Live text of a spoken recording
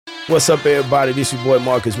What's up, everybody? This your boy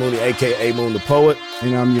Marcus Mooney, a.k.a. Moon the Poet.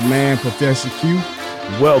 And I'm your man, Professor Q.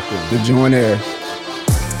 Welcome to Join Air.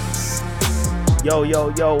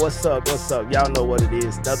 Yo, what's up? Y'all know what it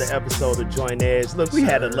is. Another episode of Join Airs. Look, we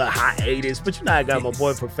had a little hiatus, but you know I got my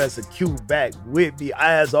boy Professor Q back with me,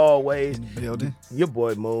 as always. In the building. Your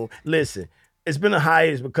boy Moon. Listen, it's been a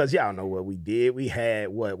hiatus because y'all know what we did. We had,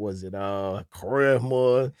 what was it,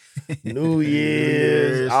 Christmas, New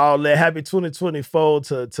Year's, all that. Happy 2024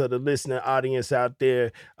 to the listening audience out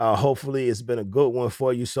there. Hopefully it's been a good one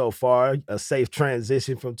for you so far. A safe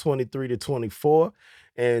transition from 23 to 24.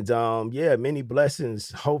 And many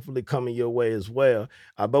blessings hopefully coming your way as well.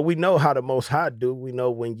 But we know how the Most High do. We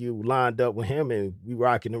know when you lined up with him and we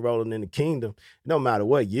rocking and rolling in the kingdom, no matter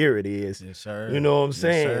what year it is. Yes, sir. You know what I'm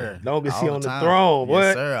saying? Sir. Long as All he the on the time. throne.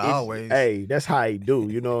 Yes, sir. Always. Hey, that's how he do.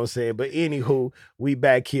 You know what I'm saying? But anywho, we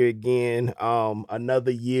back here again.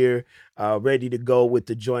 Another year. Ready to go with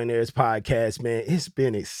the Join Airs podcast, man. It's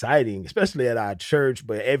been exciting, especially at our church,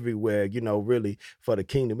 but everywhere, you know, really for the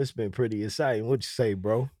kingdom. It's been pretty exciting. What you say,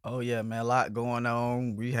 bro? Oh, yeah, man. A lot going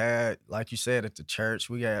on. We had, like you said, at the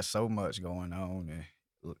church, we had so much going on.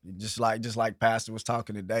 And just like Pastor was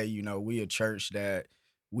talking today, you know, we a church that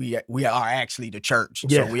we are actually the church.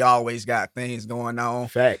 Yeah. So we always got things going on.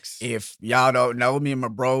 Facts. If y'all don't know, me and my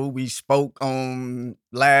bro, we spoke on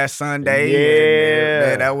last Sunday. Yeah.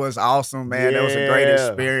 Man, that was awesome, man. That was a great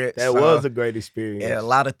experience. That was a great experience. Yeah, a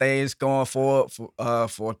lot of things going forward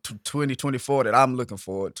for 2024 that I'm looking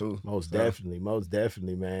forward to. Most definitely,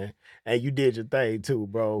 man. And you did your thing too,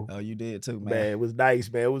 bro. Oh, you did too, man. Man, it was nice,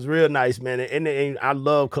 man. It was real nice, man. And I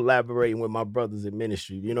love collaborating with my brothers in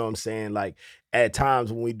ministry. You know what I'm saying? Like, at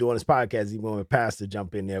times when we doing this podcast, even when Pastor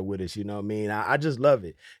jump in there with us, you know what I mean? I just love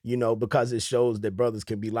it, you know, because it shows that brothers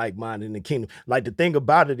can be like-minded in the kingdom. Like, the thing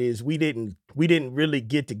about it is we didn't really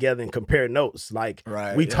get together and compare notes. Like,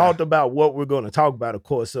 we talked about what we're going to talk about, of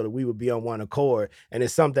course, so that we would be on one accord. And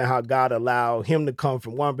it's something how God allowed him to come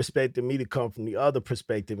from one perspective, me to come from the other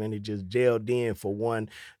perspective, and it just gelled in for one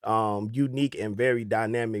unique and very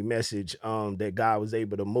dynamic message that God was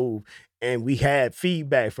able to move. And we had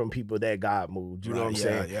feedback from people that God moved, you know what I'm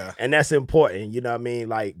saying? Yeah. And that's important, you know what I mean?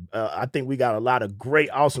 Like, I think we got a lot of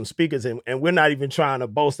great, awesome speakers, and we're not even trying to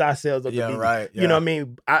boast ourselves. You know what I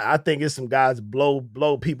mean? I think it's some guys blow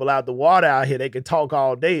people out the water out here. They can talk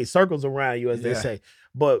all day, circles around you, as they say.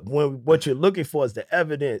 But what you're looking for is the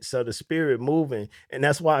evidence of the Spirit moving, and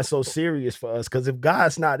that's why it's so serious for us. Because if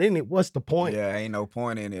God's not in it, what's the point? Yeah, ain't no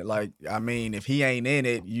point in it. Like, I mean, if he ain't in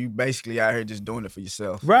it, you basically out here just doing it for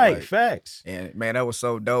yourself. Right, like, facts. And man, that was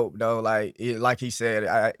so dope, though. Like he said,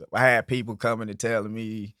 I had people coming and telling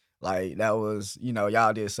me, like, that was, you know,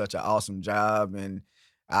 y'all did such an awesome job, and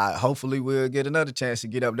hopefully we'll get another chance to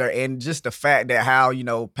get up there. And just the fact that how, you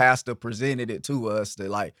know, Pastor presented it to us, that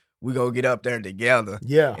like, we go get up there together.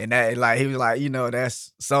 Yeah. And that, like, he was like, you know,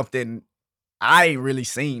 that's something I ain't really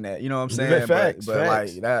seen that. You know what I'm saying? Facts.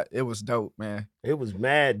 Like that, it was dope, man. It was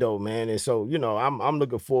mad dope, man. And so, you know, I'm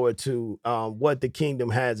looking forward to what the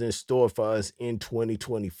kingdom has in store for us in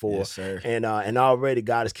 2024. Yes, sir. And already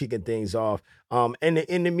God is kicking things off. And the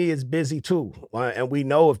enemy is busy too. And we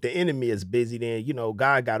know if the enemy is busy, then, you know,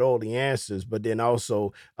 God got all the answers, but then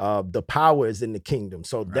also the power is in the kingdom.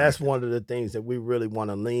 So that's one of the things that we really want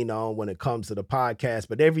to lean on when it comes to the podcast.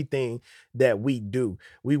 But everything that we do,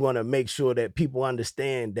 we want to make sure that people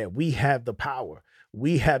understand that we have the power.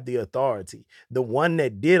 We have the authority. The one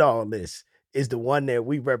that did all this is the one that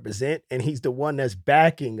we represent, and he's the one that's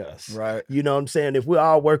backing us. Right. You know what I'm saying? If we're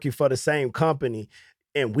all working for the same company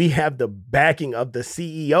and we have the backing of the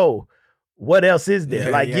CEO, what else is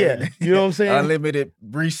there? You know what I'm saying? Unlimited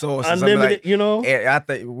resources. Unlimited, you know? And I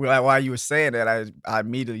think while you were saying that, I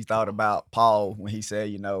immediately thought about Paul when he said,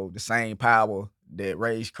 you know, the same power that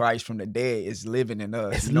raised Christ from the dead is living in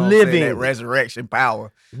us. It's you know living. That resurrection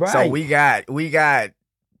power. Right. So we got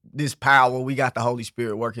this power. We got the Holy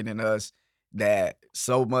Spirit working in us that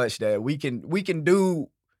so much that we can do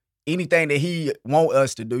anything that he want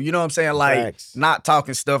us to do. You know what I'm saying? Like, not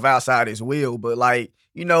talking stuff outside his will, but like,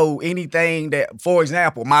 you know, anything that, for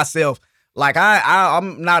example, myself, like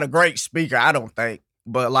I'm not a great speaker, I don't think,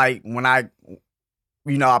 but like when I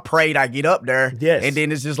prayed, I get up there, and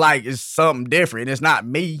then it's just like, it's something different. It's not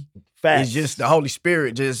me. Facts. It's just the Holy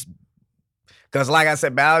Spirit. Just because, like I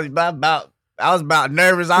said, I was about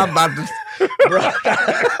nervous. I was about to,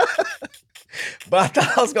 but I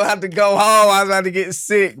thought I was gonna have to go home. I was about to get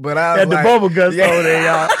sick, but I was had like, the bubble guts over there,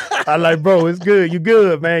 y'all. I like, bro, it's good. You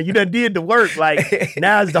good, man. You done did the work. Like,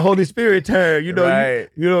 now it's the Holy Spirit turn. You know,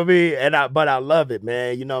 you know what I mean? But I love it,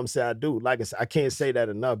 man. You know what I'm saying? I do. Like I said, I can't say that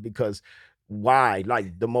enough, because why,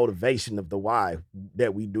 like the motivation of the why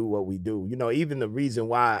that we do what we do. You know, even the reason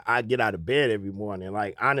why I get out of bed every morning,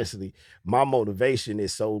 like honestly, my motivation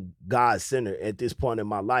is so God-centered at this point in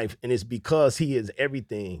my life. And it's because he is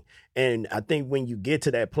everything. And I think when you get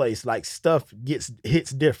to that place, like stuff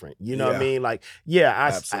hits different. You know what I Yeah. mean? Like, yeah, I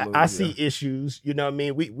Absolutely, see issues, you know what I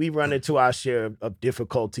mean? We run into our share of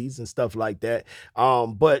difficulties and stuff like that.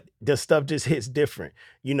 But the stuff just hits different,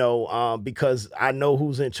 you know, because I know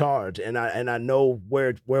who's in charge, and I know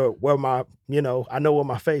where my, you know, I know where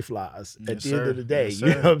my faith lies at Yes, the end of sir. the day. Yes, You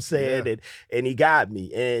know sir. what I'm saying? Yeah. And he got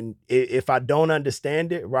me. And if I don't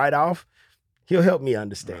understand it right off, he'll help me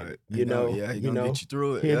understand Right. it. You know, He gonna get you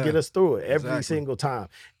through it. he'll Yeah. get us through it every Exactly. single time.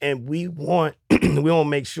 And we want we want to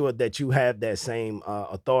make sure that you have that same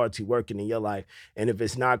authority working in your life. And if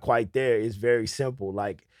it's not quite there, it's very simple.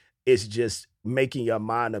 Like, it's just making your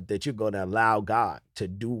mind up that you're going to allow God to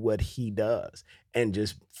do what he does and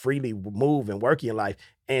just freely move and work in your life.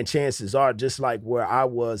 And chances are, just like where I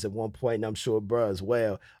was at one point, and I'm sure bro as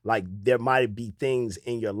well, like there might be things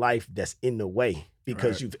in your life that's in the way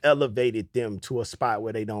because Right. you've elevated them to a spot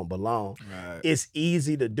where they don't belong. Right. It's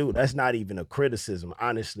easy to do. That's not even a criticism,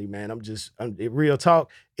 honestly, man. Real talk.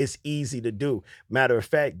 It's easy to do. Matter of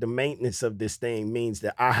fact, the maintenance of this thing means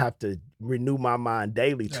that I have to renew my mind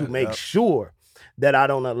daily to make Yep. sure that I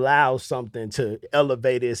don't allow something to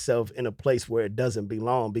elevate itself in a place where it doesn't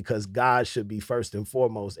belong, because God should be first and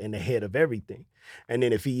foremost in the head of everything. And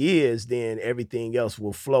then if he is, then everything else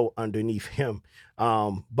will flow underneath him.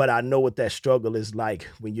 But I know what that struggle is like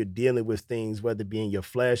when you're dealing with things, whether it be in your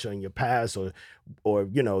flesh or in your past, or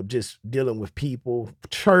you know, just dealing with people,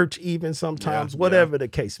 church, even sometimes, whatever the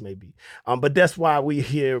case may be. But that's why we're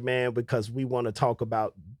here, man, because we want to talk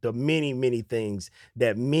about the many, many things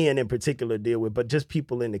that men in particular deal with, but just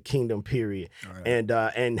people in the kingdom, period. Right.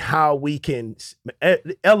 And how we can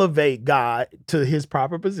elevate God to his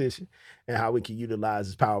proper position and how we can utilize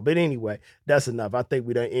his power. But anyway, that's enough. I think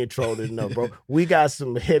we done introed it enough, bro. We got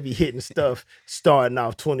some heavy hitting stuff starting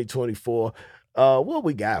off 2024. What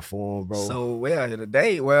we got for him, bro? So,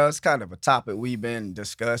 today, it's kind of a topic we've been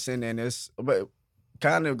discussing, and it's but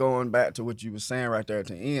kind of going back to what you were saying right there at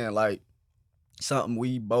the end, like something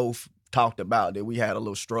we both talked about that we had a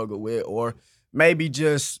little struggle with, or maybe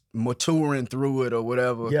just maturing through it, or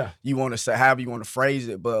whatever you want to say, however you want to phrase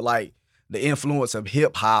it. But like the influence of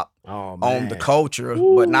hip hop on the culture,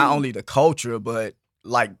 but not only the culture, but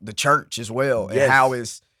like the church as well, and how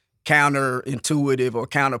it's counterintuitive or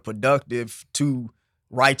counterproductive to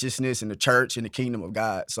righteousness in the church and the kingdom of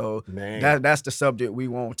God. So that's the subject we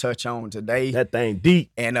want to touch on today. That thing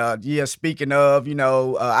deep. And speaking of,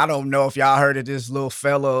 I don't know if y'all heard of this little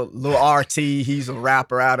fella, Lil RT. He's a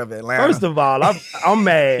rapper out of Atlanta. First of all, I'm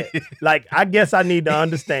mad. Like, I guess I need to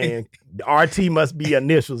understand. RT must be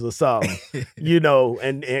initials or something,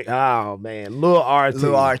 and oh man, Lil RT.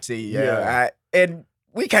 Lil RT, and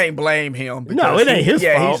we can't blame him. No, it ain't his fault.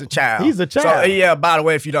 Yeah, he's a child. He's a child. So, by the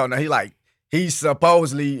way, if you don't know, he's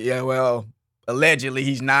supposedly, allegedly,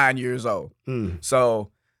 he's 9 years old.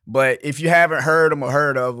 So, but if you haven't heard him or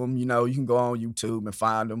heard of him, you can go on YouTube and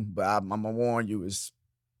find him. But I'm gonna warn you,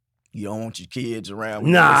 you don't want your kids around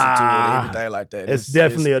when you listen to it or anything like that. It's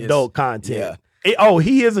definitely adult content. Yeah.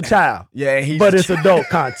 He is a child. Yeah, but it's adult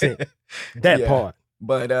content. That part.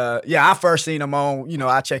 But I first seen him on,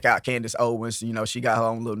 I check out Candace Owens. She got her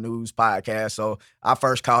own little news podcast. So I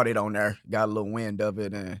first caught it on there, got a little wind of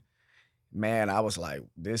it, and man, I was like,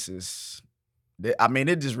 it just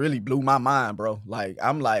really blew my mind, bro. Like,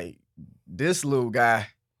 I'm like, this little guy,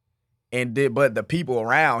 but the people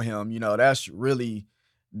around him, that's really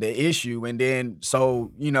the issue. And then,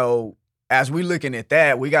 so, as we looking at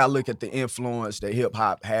that, we got to look at the influence that hip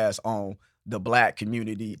hop has on the Black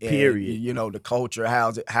community, and, period. The culture,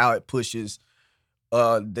 how it pushes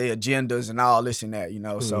the agendas and all this and that,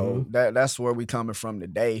 So that's where we coming from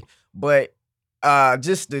today. But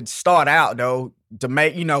just to start out though, to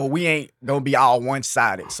make, we ain't gonna be all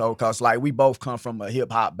one-sided. So, cause like we both come from a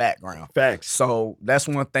hip hop background. Facts. So that's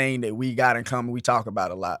one thing that we got in common. We talk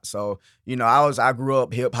about a lot. So, I grew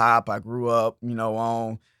up hip hop. I grew up,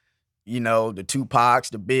 on, the Tupacs,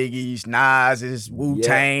 the Biggies, Nas's,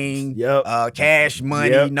 Wu-Tang, Cash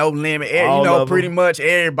Money, No Limit, pretty much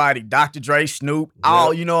everybody, Dr. Dre, Snoop,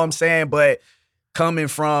 all, you know what I'm saying? But coming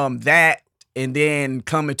from that and then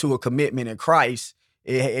coming to a commitment in Christ,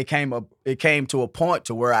 it came to a point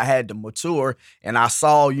to where I had to mature, and I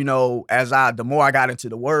saw, the more I got into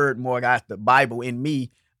the word, more I got the Bible in me,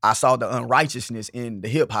 I saw the unrighteousness in the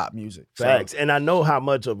hip hop music. Facts. And I know how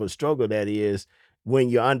much of a struggle that is. when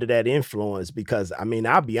you're under that influence. Because I mean,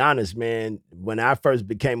 I'll be honest, man, when I first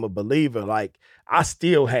became a believer, like I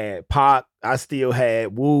still had Pac, I still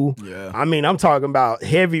had Wu. Yeah. I mean, I'm talking about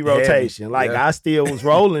heavy rotation. Like I still was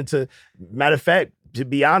rolling to, matter of fact, to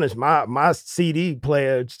be honest, my CD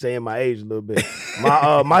player, saying my age a little bit,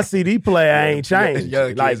 my CD player ain't changed.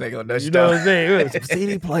 Young like, kids ain't gonna know you know what I'm saying?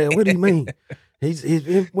 CD player, what do you mean? He's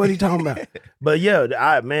what are you talking about? But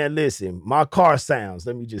yeah, man, listen, my car sounds,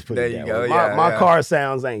 let me just put it that way. My car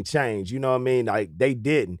sounds ain't changed. You know what I mean? Like they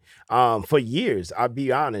didn't. For years, I'll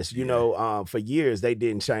be honest, you know, for years they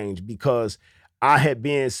didn't change because I had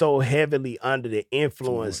been so heavily under the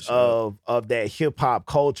influence of that hip hop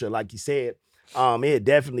culture. Like you said, it had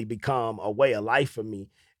definitely become a way of life for me.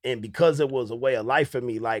 And because it was a way of life for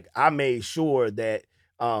me, like I made sure that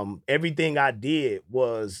everything I did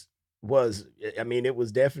was, I mean, it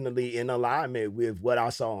was definitely in alignment with what I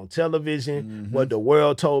saw on television, what the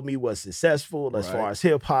world told me was successful as far as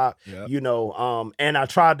hip hop, you know, and I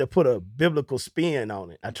tried to put a biblical spin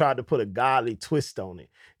on it. I tried to put a godly twist on it,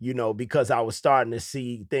 you know, because I was starting to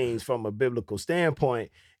see things from a biblical standpoint.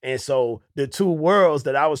 And so the two worlds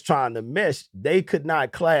that I was trying to mesh, they could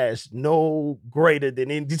not clash no greater than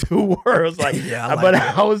any two worlds. Like,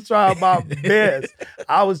 I was trying my best.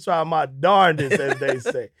 I was trying my darndest, as they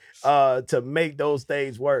say, to make those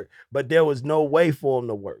things work. But there was no way for them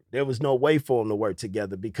to work. There was no way for them to work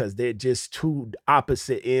together because they're just two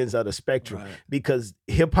opposite ends of the spectrum. Right. Because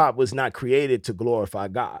hip hop was not created to glorify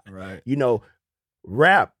God. Right. You know,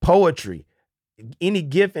 rap, poetry, any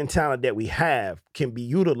gift and talent that we have can be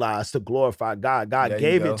utilized to glorify God. God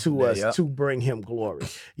gave it to us to bring him glory.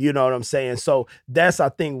 You know what I'm saying? So that's, I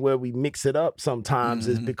think, where we mix it up sometimes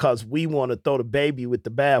is because we want to throw the baby with the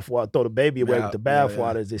bathwater, throw the baby away with the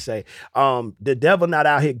bathwater, as they say. The devil not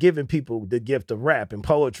out here giving people the gift of rap and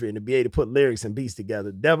poetry and to be able to put lyrics and beats together.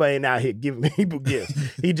 The devil ain't out here giving people gifts.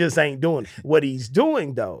 He just ain't doing it. What he's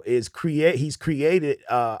doing, though, is he's created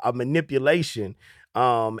a manipulation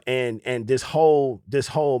and this whole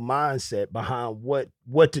mindset behind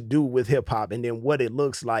what to do with hip hop and then what it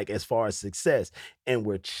looks like as far as success, and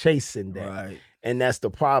we're chasing that. Right. And that's the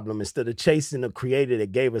problem. Instead of chasing the creator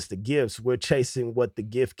that gave us the gifts, we're chasing what the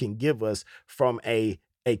gift can give us from a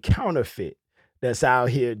counterfeit that's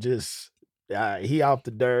out here just he off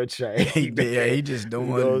the dirt train. He just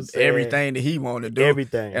doing everything that he want to do.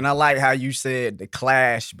 Everything. And I like how you said the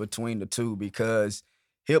clash between the two, because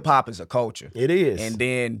hip hop is a culture. It is. And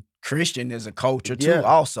then Christian is a culture too,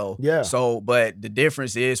 also. Yeah. So, but the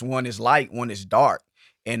difference is one is light, one is dark.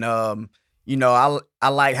 And you know, I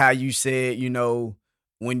like how you said, you know,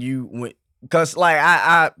 because like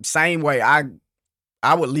I same way, I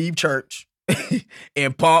would leave church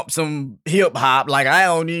and pump some hip hop. Like I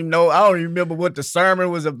don't even remember what the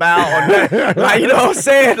sermon was about or nothing. Like, you know what I'm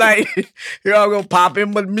saying? Like, you know, I'm gonna pop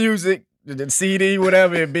in my music, the CD,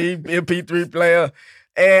 whatever it be, MP3 player.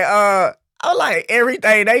 And I'm like,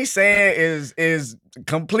 everything they saying is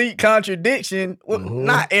complete contradiction. Well,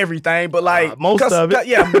 not everything, but like most of it.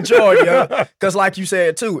 Yeah, majority of it. Because like you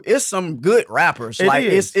said too, it's some good rappers.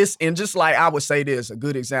 It's and just like I would say this, a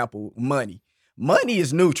good example, money. Money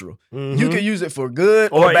is neutral. You can use it for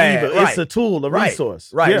good or bad. Evil. Right. It's a tool, a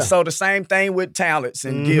resource. Right. Yeah. So the same thing with talents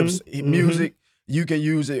and gifts, music. You can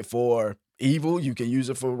use it for evil. You can use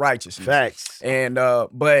it for righteousness. Facts. And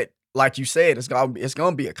but like you said, it's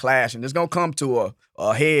gonna be a clash, and it's gonna come to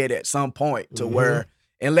a head at some point to where,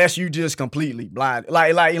 unless you just completely blind,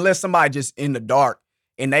 like unless somebody just in the dark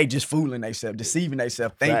and they just fooling themselves, deceiving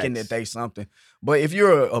themselves, thinking that they something. But if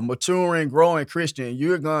you're a maturing, growing Christian,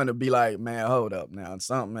 you're gonna be like, man, hold up now,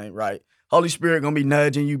 something ain't right. Holy Spirit gonna be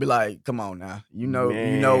nudging you, be like, come on now, you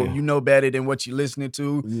know better than what you're listening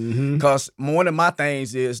to. Because one of my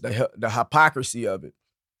things is the hypocrisy of it,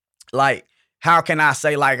 like. How can I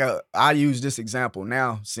say, like, I use this example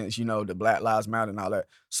now since, you know, the Black Lives Matter and all that.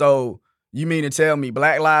 So you mean to tell me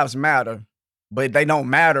Black Lives Matter, but they don't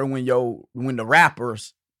matter when the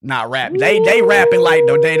rappers not rapping. They rapping like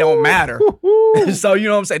they don't matter. So you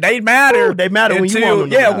know what I'm saying? They matter. They matter when you want them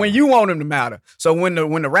to matter. When you want them to matter. So when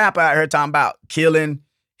the rapper out here talking about killing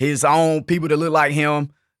his own people that look like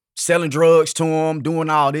him, selling drugs to him,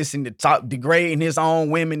 doing all this and degrading his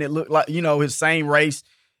own women that look like, you know, his same race.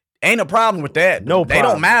 Ain't a problem with that. No they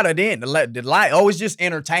problem. don't matter then. The light, it's just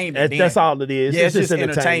entertainment. That's all it is. Yeah, it's just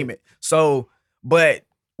entertainment. So, but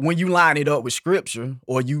when you line it up with scripture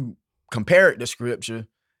or you compare it to scripture,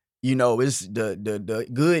 you know, it's the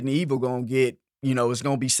good and evil gonna get, you know, it's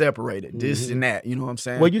gonna be separated. This and that. You know what I'm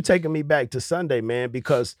saying? Well, you're taking me back to Sunday, man,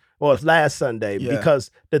 it's last Sunday,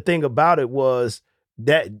 because the thing about it was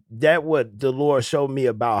that what the Lord showed me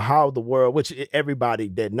about how the world, which everybody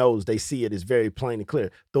that knows, they see it is very plain and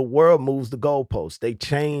clear. The world moves the goalposts. They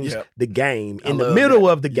change the game in the middle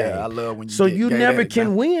of the game. Yeah, I love when you so you never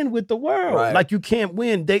can win with the world. Right. Like you can't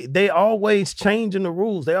win. They always changing the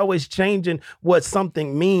rules. They always changing what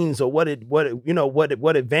something means or what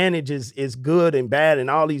advantages is good and bad and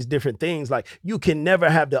all these different things. Like you can never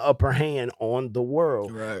have the upper hand on the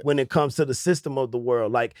world when it comes to the system of the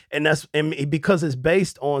world. Like, and because it's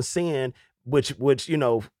based on sin, which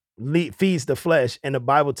feeds the flesh, and the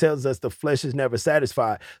Bible tells us the flesh is never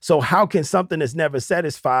satisfied. So how can something that's never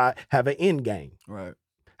satisfied have an end game? Right.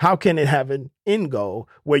 How can it have an end goal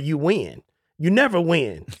where you win? You never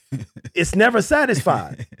win. It's never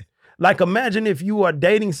satisfied. Like imagine if you are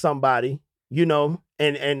dating somebody,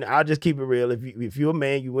 and I'll just keep it real. If you're a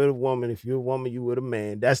man, you with a woman. If you're a woman, you with a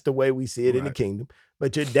man. That's the way we see it in the kingdom.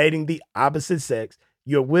 But you're dating the opposite sex.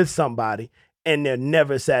 You're with somebody, and they're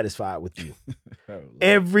never satisfied with you.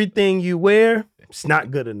 Everything you wear, it's not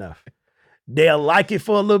good enough. They'll like it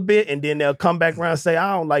for a little bit, and then they'll come back around and say,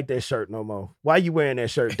 I don't like that shirt no more. Why you wearing that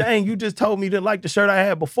shirt? Dang, you just told me you didn't like the shirt I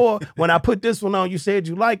had before. When I put this one on, you said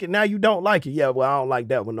you like it. Now you don't like it. Yeah, well, I don't like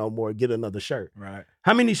that one no more. Get another shirt. Right.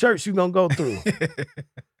 How many shirts you gonna go through?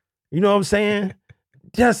 You know what I'm saying?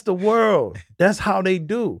 That's the world. That's how they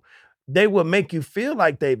do. They will make you feel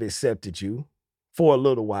like they've accepted you for a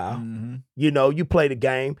little while. Mm-hmm. You play the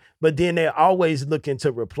game, but then they're always looking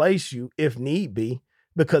to replace you if need be,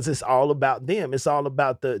 because it's all about them. It's all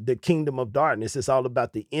about the kingdom of darkness. It's all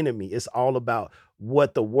about the enemy. It's all about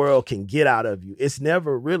what the world can get out of you. It's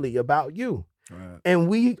never really about you. Right. And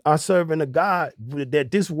we are serving a God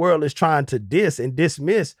that this world is trying to diss and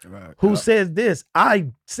dismiss, who says this, I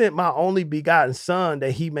sent my only begotten son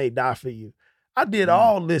that he may die for you. I did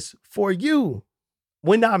all this for you.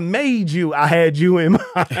 When I made you, I had you in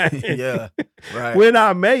mind. Yeah, right. When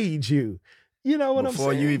I made you. You know what I'm saying?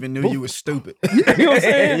 Before you even knew you was stupid. You know what I'm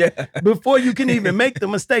saying? Yeah. Before you can even make the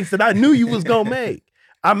mistakes that I knew you was going to make.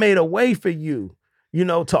 I made a way for you,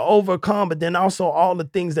 to overcome, but then also all the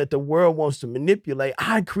things that the world wants to manipulate.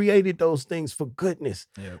 I created those things for goodness,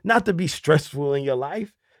 not to be stressful in your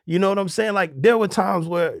life. You know what I'm saying? Like there were times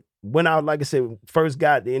where when I, like I said, first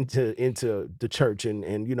got into the church and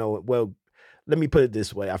let me put it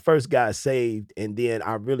this way. I first got saved, and then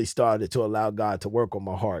I really started to allow God to work on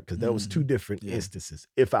my heart, because there was two different instances,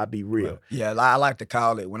 if I be real. Yeah, I like to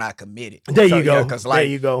call it when I committed. There you go. Yeah, there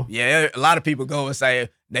you go. Yeah, a lot of people go and say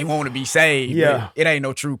they want to be saved. Yeah. But it ain't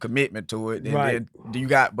no true commitment to it. And right.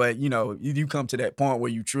 Then you come to that point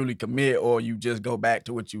where you truly commit, or you just go back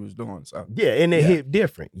to what you was doing. So yeah, and it hit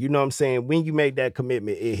different. You know what I'm saying? When you make that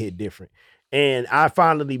commitment, it hit different. And I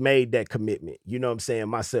finally made that commitment. You know what I'm saying?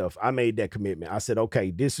 Myself, I made that commitment. I said,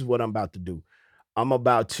 okay, this is what I'm about to do. I'm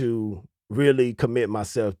about to really commit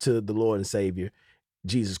myself to the Lord and Savior,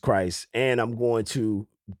 Jesus Christ. And I'm going to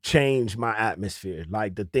change my atmosphere,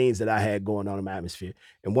 like the things that I had going on in my atmosphere.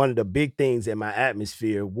 And one of the big things in my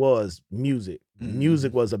atmosphere was music. Mm-hmm.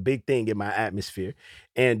 Music was a big thing in my atmosphere.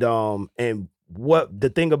 And what the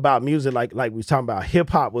thing about music, like we was talking about, hip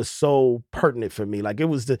hop was so pertinent for me. Like it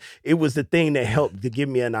was the thing that helped to give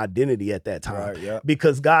me an identity at that time,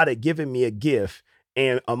 because God had given me a gift.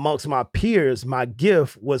 And amongst my peers, my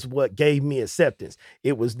gift was what gave me acceptance.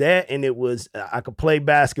 It was that, and it was I could play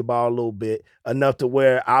basketball a little bit, enough to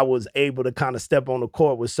where I was able to kind of step on the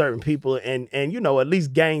court with certain people and at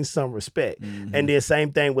least gain some respect. Mm-hmm. And then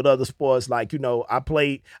same thing with other sports. Like, I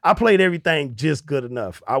played everything just good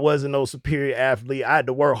enough. I wasn't no superior athlete. I had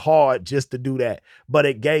to work hard just to do that. But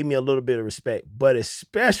it gave me a little bit of respect. But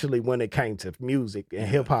especially when it came to music and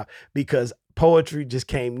hip hop, because poetry just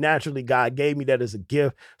came naturally. God gave me that as a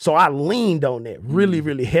gift. So I leaned on that really,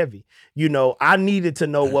 really heavy. I needed to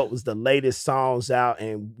know what was the latest songs out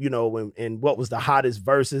and what was the hottest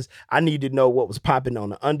verses. I needed to know what was popping on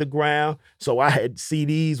the underground. So I had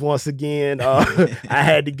CDs once again. I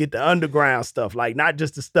had to get the underground stuff, like not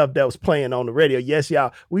just the stuff that was playing on the radio. Yes,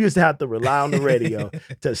 y'all, we used to have to rely on the radio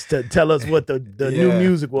to tell us what the new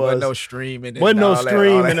music was. Wasn't no streaming. Wasn't no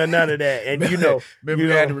streaming or none of that. And remember we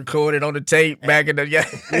had to record it on the tape back in the You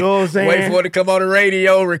know what I'm saying? Wait for it to come on the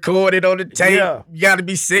radio, record it on the tape. Yeah. You got to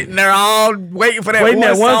be sitting there all waiting for that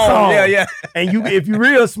one song. Yeah. And if you're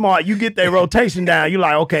real smart, you get that rotation down. You're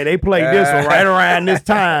like, okay, they play this one right around this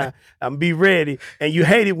time. I'm be ready. And you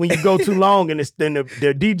hate it when you go too long and then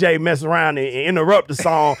the DJ mess around and interrupt the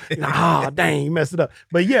song. You're like, dang, you messed it up.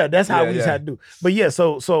 But yeah, that's how we just had to do. But yeah,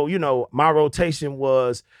 so my rotation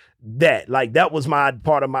was that was my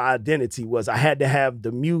part of my identity. Was I had to have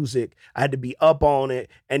the music, I had to be up on it,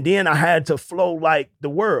 and then I had to flow like the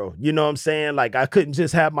world. You know what I'm saying? Like I couldn't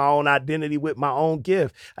just have my own identity with my own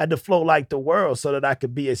gift. I had to flow like the world so that I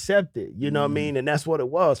could be accepted. You know what I mean? And that's what it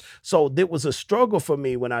was. So it was a struggle for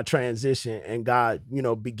me when I transitioned and God,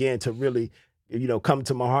 began to really, come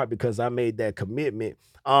to my heart because I made that commitment.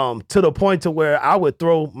 To the point to where I would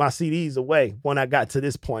throw my CDs away when I got to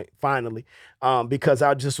this point, finally, because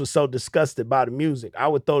I just was so disgusted by the music. I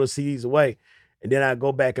would throw the CDs away, and then I'd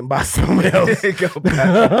go back and buy something else.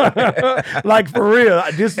 Like, for real,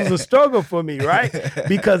 this was a struggle for me, right?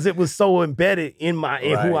 Because it was so embedded in who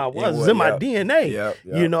I was. It was in my DNA. Yep.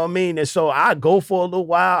 You know what I mean? And so I go for a little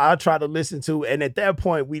while. I try to listen to, and at that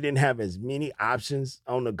point, we didn't have as many options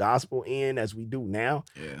on the gospel end as we do now.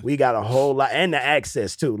 Yeah. We got a whole lot, and the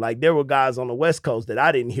access too. Like, there were guys on the West Coast that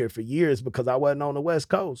I didn't hear for years because I wasn't on the West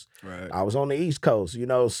Coast. Right. I was on the East Coast,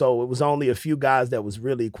 so it was only a few guys that was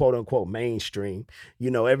really quote unquote mainstream.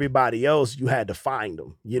 Everybody else, you had to find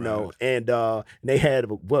them, Right. and they had,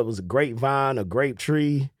 what was a grapevine, a grape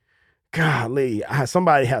tree. Golly,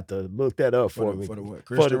 somebody had to look that up for me. For the what?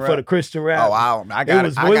 For the Christian rap. Oh, I got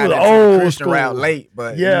it. I was got it old Christian school rap late,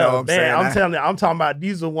 but yeah, you know what I'm man, saying? I'm talking about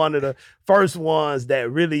these are one of the first ones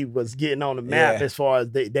that really was getting on the map as far as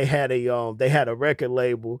they had a record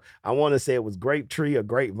label. I want to say it was Grape Tree or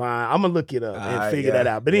Grapevine. I'm gonna look it up and figure that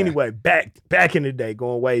out. But anyway, back in the day,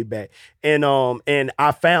 going way back, and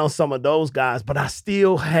I found some of those guys, but I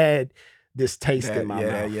still had this taste in my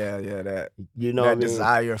mouth. That that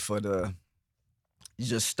desire for the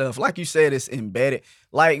just stuff. Like you said, it's embedded.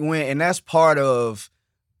 Like and that's part of,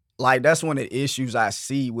 like, that's one of the issues I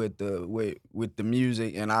see with the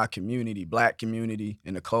music in our community, Black community,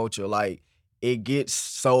 and the culture. Like, it gets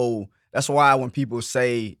so, that's why when people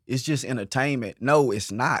say it's just entertainment, no,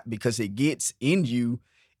 it's not, because it gets in you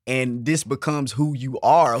and this becomes who you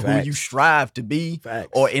are, who you strive to be.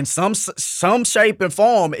 Facts. Or in some shape and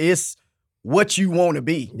form, it's what you want to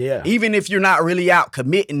be. Yeah. Even if you're not really out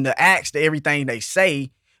committing the acts to everything they say,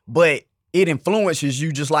 but it influences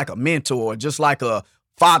you just like a mentor, just like a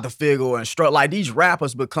father figure or instructor. Like, these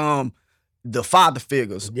rappers become the father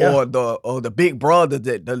figures or the big brother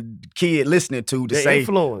that the kid listening to say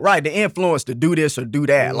influence. Right, the influence to do this or do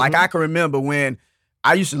that. Mm-hmm. Like, I can remember when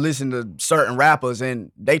I used to listen to certain rappers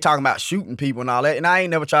and they talking about shooting people and all that, and I ain't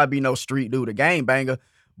never tried to be no street dude, a game banger,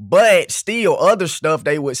 but still other stuff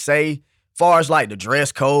they would say, far as like the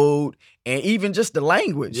dress code and even just the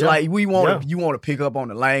language. Yeah. Like, you want to pick up on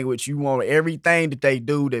the language. You want everything that they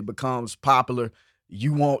do that becomes popular,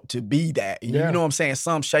 you want to be that. You know what I'm saying?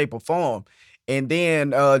 Some shape or form. And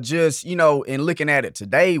then just, in looking at it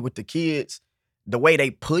today with the kids, the way they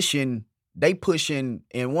pushing,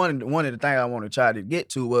 and one of the things I want to try to get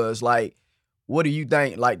to was, like, what do you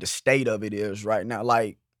think, like, the state of it is right now?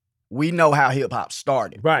 Like, we know how hip hop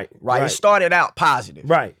started. Right. It started out positive.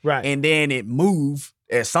 Right. And then it moved.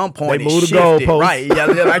 At some point, they moved the goalpost. Right. Yeah,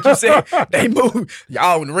 like you said, they moved.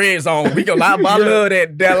 Y'all in the red zone. We gonna I love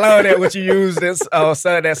that what you use this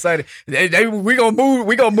Sunday. We gonna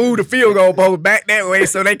move the field goal post back that way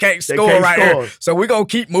so they can't score here. So we gonna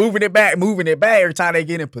keep moving it back every time they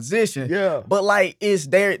get in position. Yeah. But, like,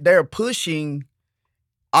 they're pushing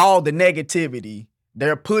all the negativity.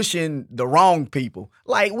 They're pushing the wrong people.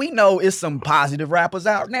 Like, we know it's some positive rappers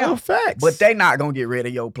out now. Oh, facts. But they not going to get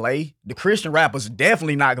radio play. The Christian rappers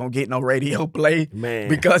definitely not going to get no radio play. Man.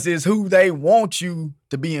 Because it's who they want you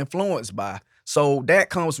to be influenced by. So that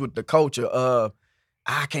comes with the culture.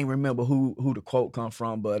 I can't remember who the quote come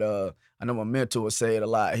from, but I know my mentor say it a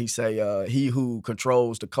lot. He say, he who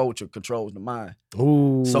controls the culture controls the mind.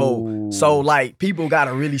 Ooh. So like, people got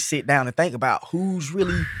to really sit down and think about who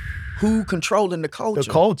controlling the culture. The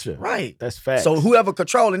culture. Right. That's fact. So whoever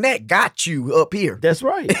controlling that got you up here. That's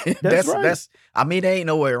right. That's right. I mean, there ain't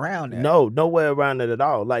no way around that. No, no way around it at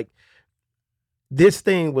all. Like, this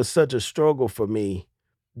thing was such a struggle for me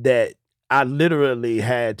that I literally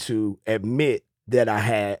had to admit that I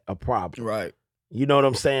had a problem. Right. You know what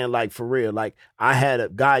I'm saying? Like, for real. Like,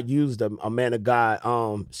 God used a man of God.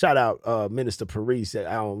 Shout out Minister Paris. I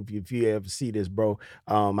don't know if you ever see this, bro.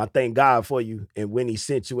 I thank God for you and when he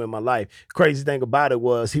sent you in my life. Crazy thing about it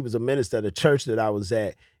was he was a minister at the church that I was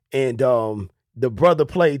at. And the brother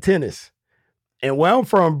played tennis. And where I'm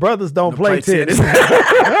from, brothers don't play tennis.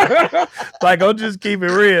 Like, I'll just keep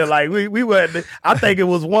it real. Like, we were, I think it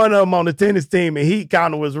was one of them on the tennis team, and he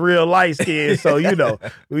kind of was real light skinned. So, you know,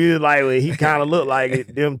 we was like, well, he kind of looked like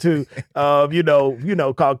it, them too. You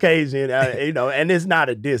know, Caucasian, you know, and it's not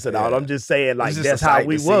a diss at all. I'm just saying, like, that's how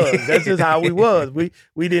we was. That's just how we was.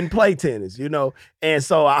 We didn't play tennis, you know. And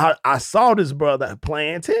so I saw this brother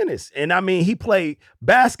playing tennis. And I mean, he played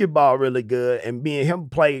basketball really good. And me and him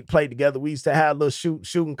played together. We used to have a little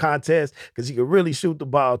shooting contest because he could really shoot the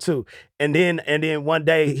ball too. And then one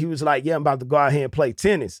day he was like, yeah, I'm about to go out here and play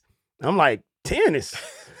tennis. I'm like, tennis?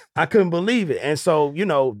 I couldn't believe it. And so, you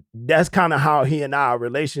know, that's kind of how he and our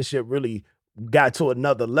relationship really got to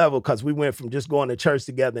another level, because we went from just going to church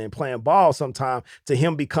together and playing ball sometime to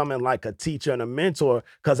him becoming like a teacher and a mentor,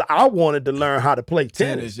 because I wanted to learn how to play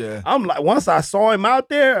tennis. Yeah. I'm like, once I saw him out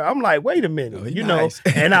there, I'm like, wait a minute, you nice.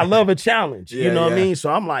 Know, and I love a challenge, you know what I mean?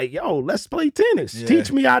 So I'm like, yo, let's play tennis.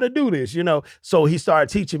 Teach me how to do this, you know? So he started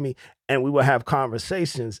teaching me, and we would have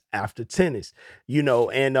conversations after tennis, you know,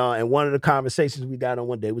 and one of the conversations we got on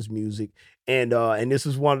one day was music. And this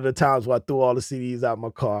was one of the times where I threw all the CDs out my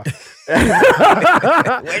car. You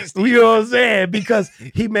know what I'm saying? Because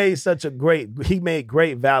he made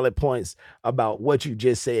great valid points about what you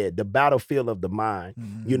just said, the battlefield of the mind.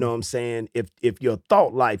 Mm-hmm. You know what I'm saying? If your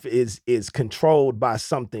thought life is controlled by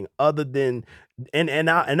something other than, and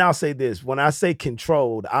I'll say this, when I say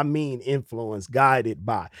controlled, I mean influenced, guided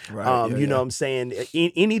by. Right, you know what I'm saying?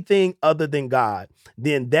 Anything other than God,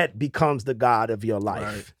 then that becomes the God of your life.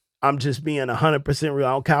 Right. I'm just being 100% real.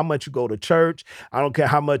 I don't care how much you go to church. I don't care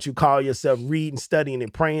how much you call yourself reading, studying,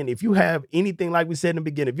 and praying. If you have anything, like we said in the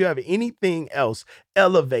beginning, if you have anything else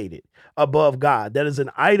elevated above God, that is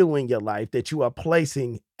an idol in your life that you are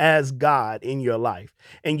placing as God in your life,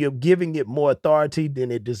 and you're giving it more authority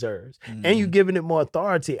than it deserves. Mm-hmm. And you're giving it more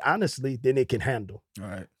authority, honestly, than it can handle. All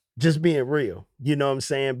right. Just being real, you know what I'm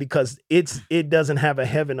saying? Because it doesn't have a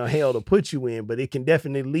heaven or hell to put you in, but it can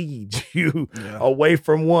definitely lead you away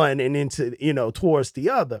from one and into, you know, towards the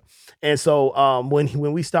other. And so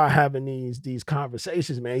when we start having these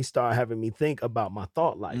conversations, man, he started having me think about my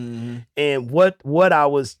thought life. Mm-hmm. And what I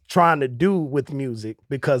was trying to do with music,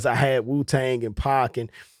 because I had Wu-Tang and Pac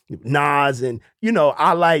and Nas, and, you know,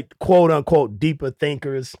 I like quote unquote deeper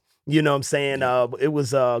thinkers. You know what I'm saying? It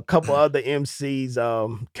was a couple other MCs.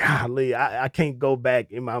 Golly, I can't go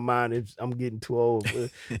back in my mind. I'm getting too old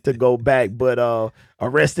to go back. But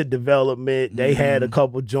Arrested Development, they had a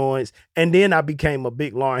couple joints. And then I became a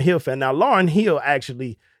big Lauryn Hill fan. Now, Lauryn Hill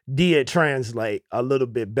actually did translate a little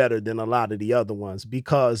bit better than a lot of the other ones,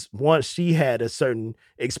 because once she had a certain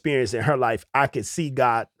experience in her life, I could see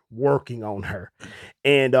God working on her.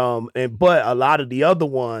 But a lot of the other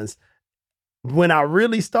ones, when I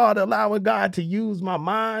really started allowing God to use my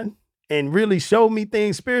mind and really show me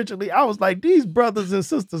things spiritually, I was like, these brothers and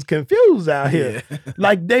sisters confused out here. Yeah.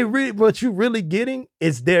 Like, what you really getting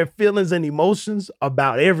is their feelings and emotions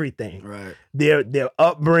about everything. Right. Their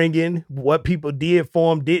upbringing, what people did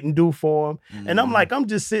for them, didn't do for them. Mm-hmm. And I'm like, I'm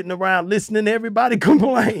just sitting around listening to everybody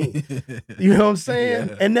complain. You know what I'm saying?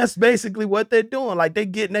 Yeah. And that's basically what they're doing. Like, they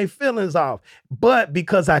getting their feelings off. But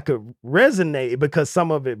because I could resonate, because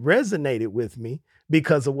some of it resonated with me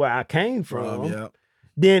because of where I came from,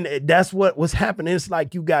 then that's what was happening. It's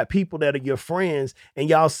like you got people that are your friends and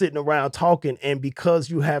y'all sitting around talking, and because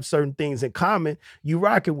you have certain things in common, you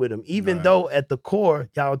rocking with them, even though at the core,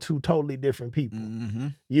 y'all two totally different people. Mm-hmm.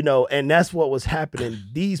 You know, and that's what was happening.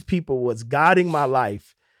 These people was guiding my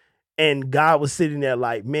life, and God was sitting there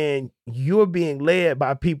like, man, you're being led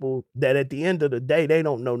by people that at the end of the day, they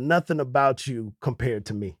don't know nothing about you compared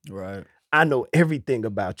to me. Right. I know everything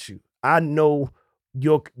about you. I know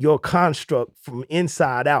your construct from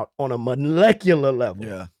inside out on a molecular level.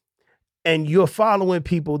 Yeah. And you're following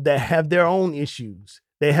people that have their own issues.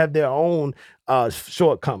 They have their own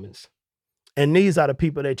shortcomings. And these are the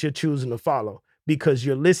people that you're choosing to follow, because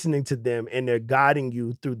you're listening to them and they're guiding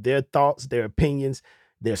you through their thoughts, their opinions,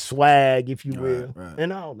 their swag, if you will,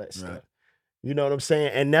 and all that stuff. You know what I'm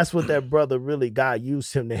saying? And that's what that brother really, God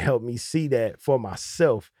used him to help me see that for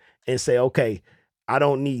myself and say, okay, I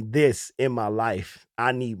don't need this in my life.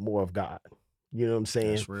 I need more of God. You know what I'm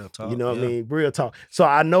saying? That's real talk. You know what I mean? Real talk. So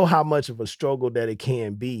I know how much of a struggle that it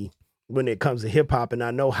can be when it comes to hip hop, and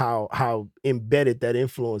I know how embedded that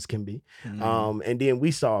influence can be. Mm. And then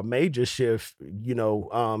we saw a major shift, you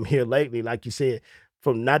know, here lately, like you said,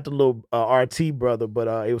 from not the little RT brother, but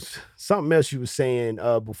it was something else you were saying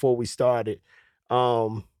before we started.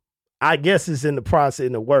 I guess it's in the process,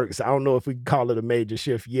 in the works. I don't know if we can call it a major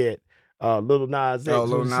shift yet. Lil Nas X. Oh,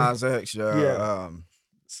 Lil Nas X, yeah.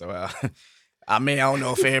 So I mean, I don't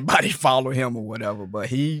know if everybody follow him or whatever, but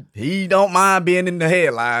he don't mind being in the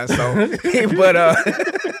headlines. So,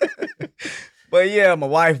 but yeah, my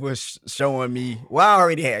wife was showing me. Well, I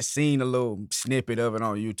already had seen a little snippet of it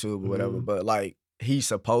on YouTube or whatever. Mhm. But like, he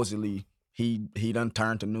supposedly he done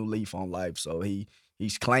turned a new leaf on life. So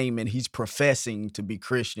he's claiming, he's professing to be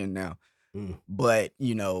Christian now. Mm. But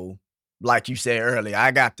you know, like you said earlier,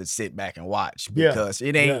 I got to sit back and watch Yeah. because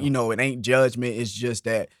it ain't Yeah. it ain't judgment. It's just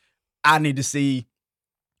that I need to see.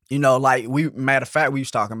 Like matter of fact, we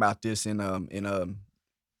was talking about this in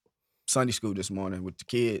Sunday school this morning with the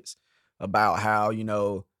kids about how,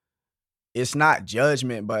 it's not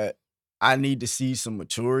judgment, but I need to see some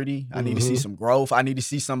maturity. I need to see some growth. I need to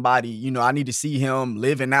see somebody, I need to see him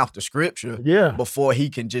living out the scripture before he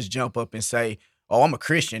can just jump up and say, oh, I'm a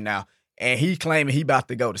Christian now. And he claiming he about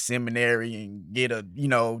to go to seminary and get a,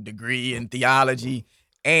 degree in theology.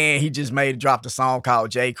 And he just dropped a song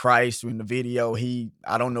called J. Christ. In the video,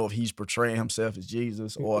 I don't know if he's portraying himself as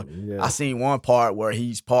Jesus, or I seen one part where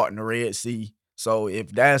he's parting the Red Sea. So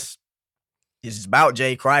if it's about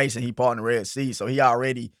J. Christ and he parting the Red Sea, so he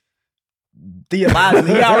already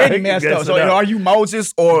theologically messed up. So are you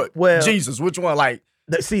Moses or Jesus? Which one? Like,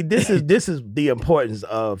 see, this is the importance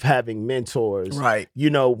of having mentors, right?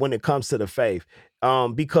 When it comes to the faith,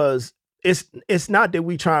 because it's not that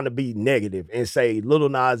we trying to be negative and say Lil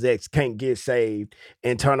Nas X can't get saved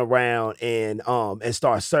and turn around and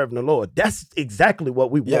start serving the Lord. That's exactly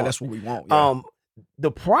what we want. Yeah, that's what we want. Yeah.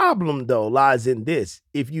 The problem, though, lies in this.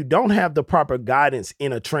 If you don't have the proper guidance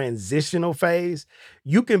in a transitional phase,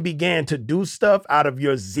 you can begin to do stuff out of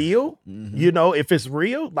your zeal, if it's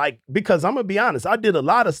real. Like, because I'm going to be honest, I did a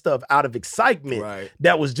lot of stuff out of excitement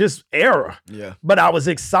that was just error. Yeah. But I was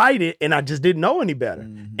excited and I just didn't know any better.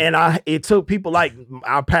 And it took people like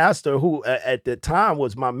our pastor, who at the time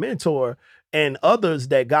was my mentor, and others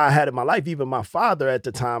that God had in my life, even my father at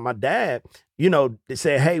the time, my dad, they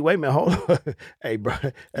said, hey, wait a minute, hold on. Hey, bro,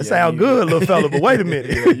 that sound good, little fella, but wait a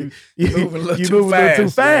minute. You move a little too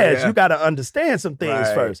fast. Yeah. You got to understand some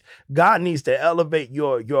things first. God needs to elevate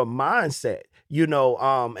your mindset,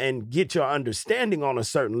 and get your understanding on a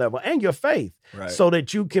certain level and your faith so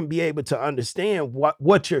that you can be able to understand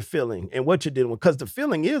what you're feeling and what you're dealing with. Because the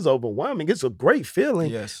feeling is overwhelming. It's a great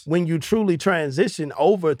feeling when you truly transition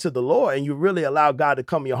over to the Lord and you really allow God to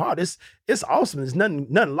come in your heart. It's awesome. There's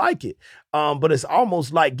nothing like it. But it's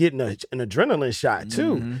almost like getting an adrenaline shot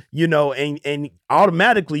too, and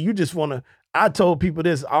automatically you just want to. I told people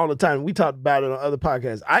this all the time. We talked about it on other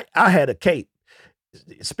podcasts. I had a cape.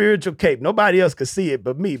 Spiritual cape. Nobody else could see it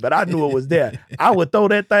but me, but I knew it was there. I would throw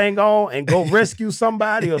that thing on and go rescue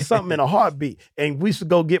somebody or something in a heartbeat. And we used to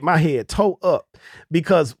go get my head towed up,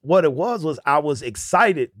 because what it was I was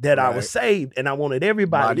excited that I was saved and I wanted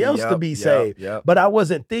everybody else to be saved. But I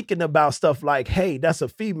wasn't thinking about stuff like, hey, that's a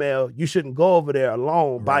female. You shouldn't go over there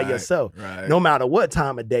alone by yourself, no matter what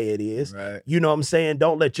time of day it is. You know what I'm saying?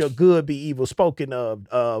 Don't let your good be evil spoken of.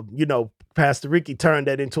 Pastor Ricky turned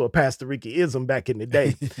that into a Pastor Ricky-ism back in the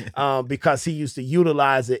day, because he used to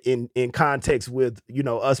utilize it in context with,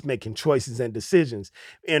 us making choices and decisions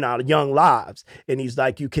in our young lives. And he's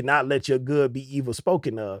like, you cannot let your good be evil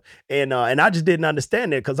spoken of. And I just didn't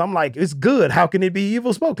understand it, because I'm like, it's good. How can it be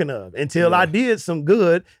evil spoken of? Until I did some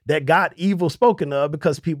good that got evil spoken of,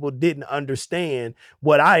 because people didn't understand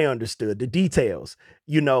what I understood, the details,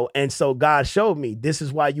 And so God showed me, this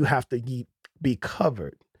is why you have to be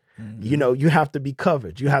covered. You have to be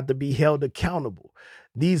covered. You have to be held accountable.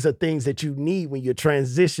 These are things that you need when you're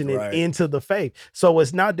transitioning into the faith. So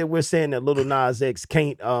it's not that we're saying that Lil Nas X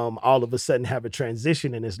can't all of a sudden have a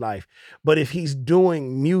transition in his life. But if he's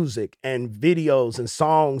doing music and videos and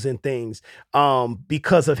songs and things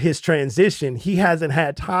because of his transition, he hasn't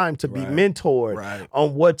had time to be mentored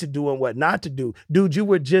on what to do and what not to do. Dude, you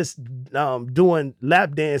were just doing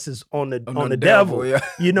lap dances on the devil.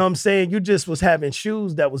 You know what I'm saying? You just was having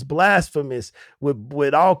shoes that was blasphemous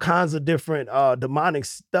with all kinds of different demonic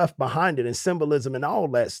stuff behind it and symbolism and all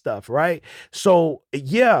that stuff, right? So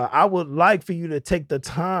yeah, I would like for you to take the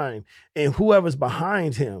time, and whoever's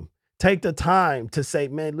behind him, take the time to say,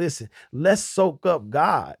 man, listen, let's soak up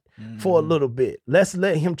God for a little bit. Let's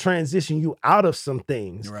let him transition you out of some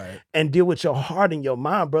things and deal with your heart and your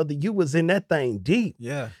mind, brother. You was in that thing deep.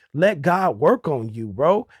 Yeah. Let God work on you,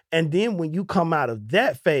 bro. And then when you come out of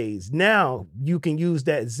that phase, now you can use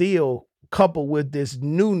that zeal coupled with this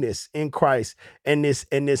newness in Christ and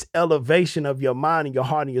this elevation of your mind and your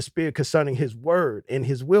heart and your spirit concerning his word and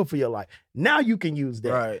his will for your life. Now you can use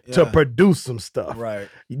that to produce some stuff.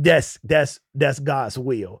 That's God's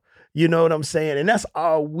will. You know what I'm saying? And that's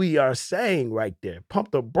all we are saying right there.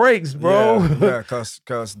 Pump the brakes, bro. Yeah, cause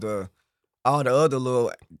all the other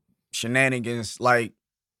little shenanigans, like,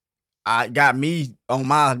 I got me on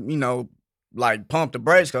my, like, pump the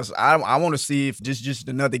brakes, because I want to see if this just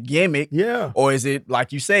another gimmick. Yeah. Or is it,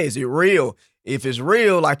 like you say, is it real? If it's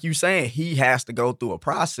real, like you saying, he has to go through a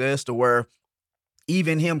process to where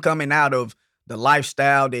even him coming out of the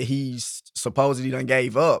lifestyle that he's supposedly done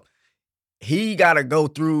gave up, he got to go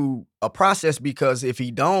through a process, because if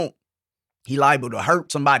he don't, he liable to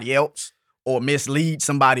hurt somebody else or mislead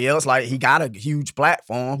somebody else. Like, he got a huge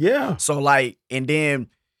platform. Yeah. So, like, and then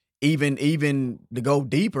even to go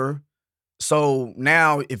deeper, so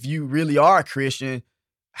now if you really are a Christian,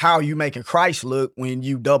 how are you making Christ look when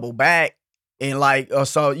you double back? And like,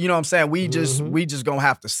 so, you know what I'm saying? We just gonna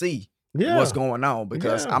have to see what's going on,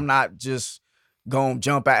 because I'm not just gonna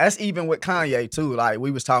jump out. That's even with Kanye too. Like, we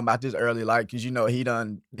was talking about this earlier, like, cause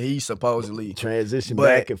he supposedly transition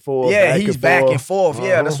back and forth. Yeah, he's back and forth.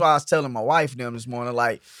 Yeah, that's why I was telling my wife them this morning,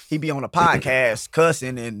 like, he be on a podcast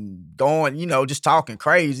cussing and going, just talking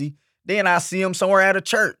crazy. Then I see him somewhere at a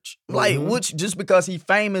church. Like, which, just because he's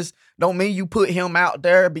famous don't mean you put him out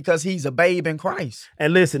there because he's a babe in Christ.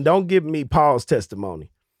 And listen, don't give me Paul's testimony.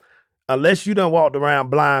 Unless you done walked around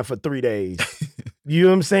blind for 3 days. You know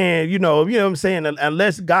what I'm saying? You know what I'm saying?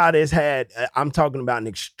 Unless God has had, I'm talking about an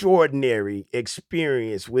extraordinary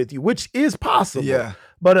experience with you, which is possible. Yeah.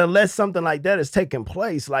 But unless something like that has taken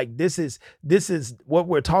place, like this is what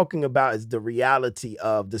we're talking about, is the reality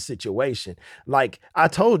of the situation. Like I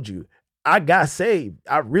told you, I got saved.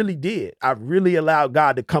 I really did. I really allowed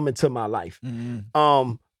God to come into my life.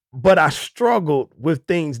 But I struggled with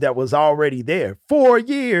things that was already there 4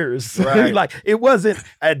 years. Right. Like, it wasn't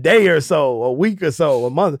a day or so, a week or so, a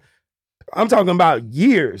month. I'm talking about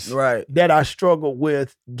years that I struggled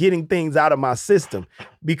with getting things out of my system.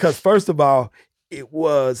 Because first of all, it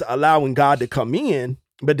was allowing God to come in,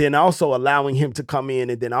 but then also allowing him to come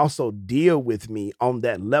in and then also deal with me on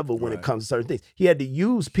that level when it comes to certain things. He had to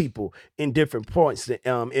use people in different points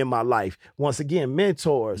in my life. Once again,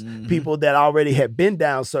 mentors, people that already had been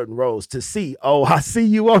down certain roads to see, oh, I see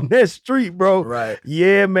you on that street, bro. Right.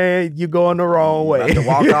 Yeah, man, you're going the wrong way. About to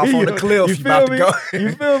walk off on the cliff. You feel me?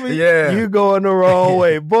 You feel me? Yeah. You going the wrong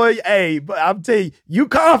way. Boy, hey, but I'm telling you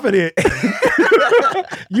confident.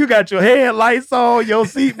 You got your headlights on, your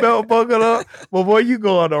seatbelt buckled up, but boy, you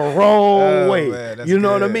going the wrong way. Man, you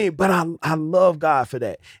know what I mean? But I love God for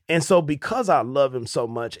that. And so because I love him so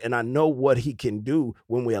much and I know what he can do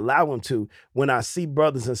when we allow him to, when I see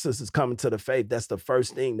brothers and sisters coming to the faith, that's the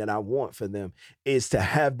first thing that I want for them, is to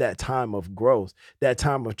have that time of growth, that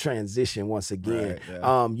time of transition once again.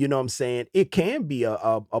 You know what I'm saying? It can be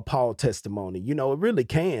a Paul testimony. You know, it really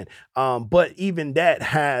can. But even that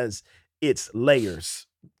has its layers.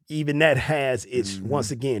 Even that has its,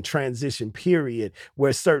 once again, transition period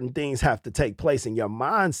where certain things have to take place and your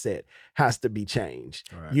mindset has to be changed.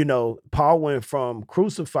 You know, Paul went from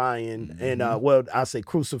crucifying and, well, I say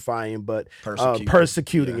crucifying, but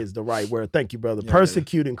persecuting is the right word. Thank you, brother.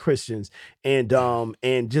 Persecuting Christians and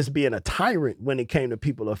just being a tyrant when it came to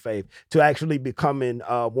people of faith, to actually becoming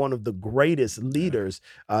one of the greatest leaders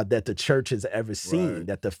that the church has ever seen,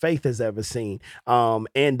 that the faith has ever seen.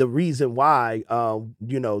 And the reason why,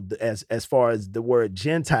 you know, as far as the word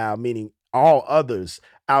Gentile, meaning all others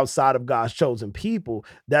outside of God's chosen people,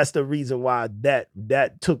 that's the reason why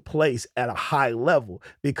that took place at a high level,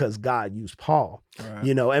 because God used Paul,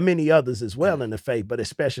 you know, and many others as well in the faith, but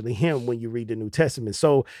especially him when you read the New Testament.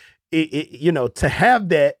 So you know, to have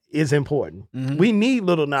that is important. We need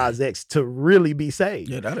Lil Nas X to really be saved.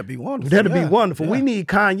 Yeah, that'd be wonderful. That'd be wonderful. We need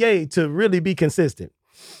Kanye to really be consistent.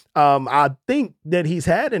 I think that he's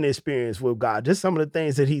had an experience with God. Just some of the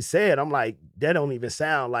things that he said, I'm like, that don't even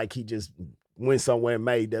sound like he just went somewhere and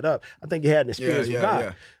made that up. I think he had an experience with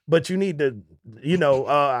God. But you need to, you know,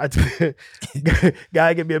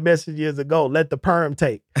 guy gave me a message years ago, let the perm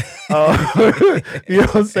take. You know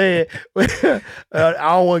what I'm saying? I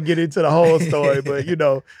don't want to get into the whole story, but you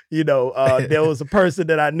know, there was a person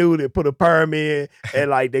that I knew that put a perm in,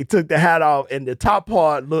 and like they took the hat off and the top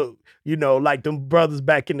part looked, you know, like them brothers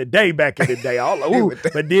back in the day. I was like, ooh.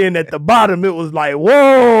 But then at the bottom, it was like,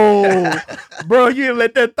 whoa, bro, you didn't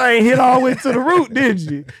let that thing hit all the way to the root, did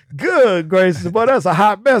you? Good gracious, boy, that's a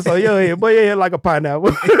hot mess on your head. Boy, your head like a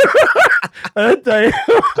pineapple. That thing,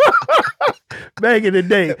 back in the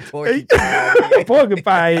day,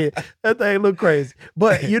 porcupine head. That thing look crazy.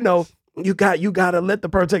 But, you know, you got to let the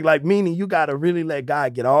person, like, meaning you got to really let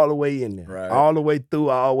God get all the way in there, all the way through,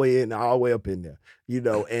 all the way in, all the way up in there, you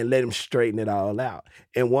know, and let him straighten it all out.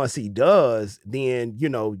 And once he does, then, you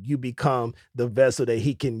know, you become the vessel that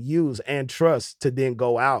he can use and trust to then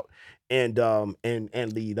go out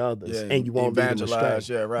and lead others, Yeah, and you won't lead them astray. evangelize.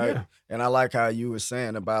 Yeah, right. Yeah. And I like how you were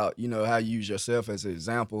saying about, you know, how you use yourself as an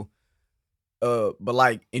example. But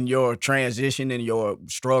like in your transition, in your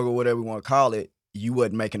struggle, whatever you want to call it, you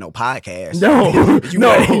wasn't making no podcast. No, you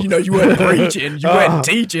know, you wasn't preaching, you wasn't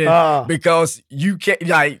teaching, because you can't,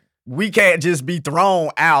 like, we can't just be thrown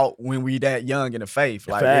out when we that young in the faith.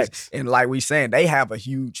 Like, facts. And like we saying, they have a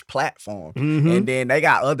huge platform, and then they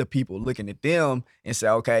got other people looking at them and say,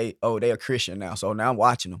 okay, oh, they're a Christian now, so now I'm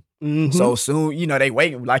watching them. So soon, you know, they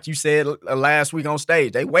waiting, like you said last week on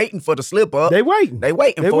stage, they waiting for the slip up. They waiting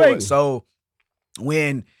for it. So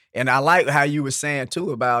and I like how you were saying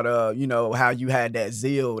too about you know, how you had that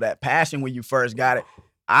zeal, that passion when you first got it.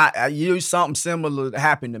 I used something similar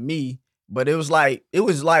happened to me, but it was like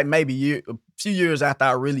maybe a few years after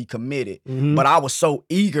I really committed. But I was so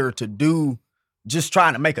eager to do, just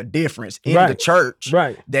trying to make a difference in the church,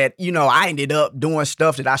 that, you know, I ended up doing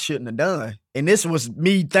stuff that I shouldn't have done. And this was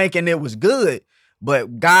me thinking it was good.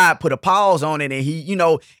 But God put a pause on it, and he, you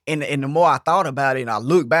know, and the more I thought about it and I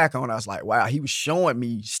look back on it, I was like, wow, he was showing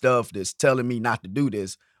me stuff that's telling me not to do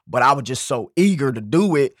this. But I was just so eager to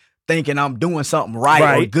do it, thinking I'm doing something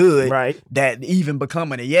right or good, that even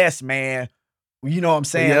becoming a yes man, you know what I'm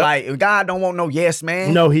saying? Like, God don't want no yes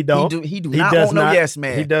man. No, he don't. He do not want no yes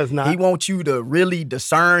man. He does not. He wants you to really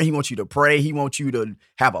discern. He wants you to pray. He wants you to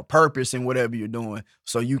have a purpose in whatever you're doing,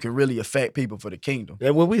 so you can really affect people for the kingdom.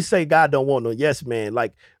 And when we say God don't want no yes man,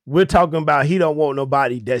 like, we're talking about he don't want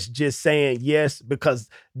nobody that's just saying yes because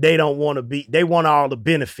they don't want to be, they want all the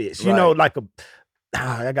benefits. You know, like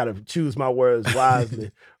I gotta choose my words wisely.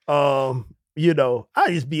 You know, I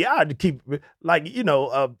had to keep, like, you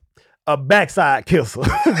know, a backside kisser.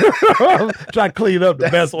 Try to clean up the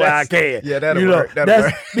best way I can. Yeah, that'll work. That'll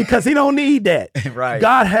work. Because he don't need that. Right.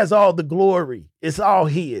 God has all the glory. It's all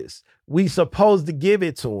his. We supposed to give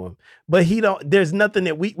it to him. But there's nothing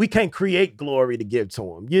that we can't create glory to give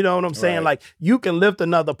to him. You know what I'm saying? Like, you can lift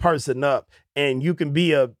another person up and you can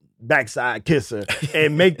be a backside kisser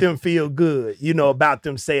and make them feel good, you know, about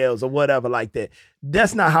themselves or whatever like that.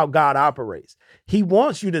 That's not how God operates. He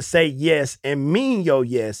wants you to say yes and mean your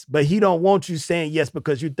yes, but he don't want you saying yes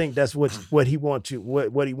because you think that's what he wants you,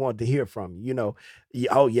 what he wants to hear from you. You know,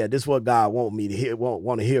 oh yeah, this is what God want me to hear,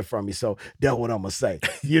 want to hear from me. So that's what I'm gonna say.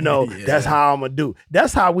 You know, that's how I'm gonna do.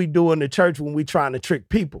 That's how we do in the church when we trying to trick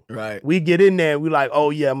people. Right. We get in there and we like,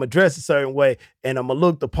 oh yeah, I'm gonna dress a certain way and I'm gonna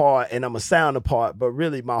look the part and I'm gonna sound the part, but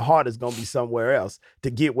really my heart is gonna be somewhere else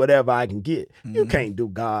to get whatever I can get. You can't do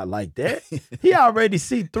God like that. He already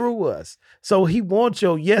see through us. So he wants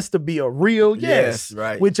your yes to be a real yes.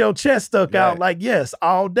 With your chest stuck out like, yes,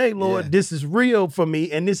 all day, Lord, this is real for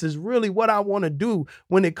me. And this is really what I want to do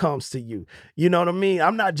when it comes to you. You know what I mean?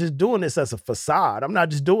 I'm not just doing this as a facade. I'm not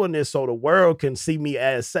just doing this so the world can see me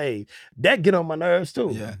as saved. That get on my nerves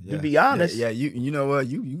too, to be honest. Yeah, you know what?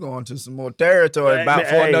 You go into some more territory for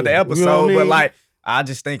another episode. You know what I mean? But like, I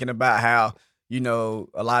just thinking about how, you know,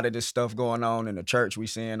 a lot of this stuff going on in the church we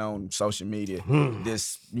seeing on social media.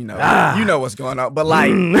 This, you know, you know what's going on. But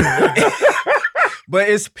like, but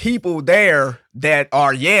it's people there that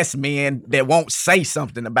are yes men that won't say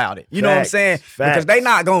something about it. You know what I'm saying? Because they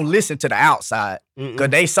not gonna listen to the outside because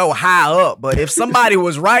they so high up. But if somebody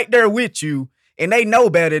was right there with you and they know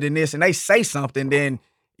better than this and they say something, then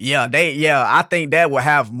I think that will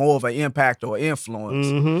have more of an impact or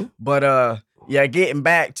influence. But yeah, getting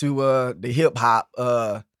back to the hip hop.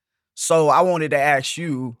 So I wanted to ask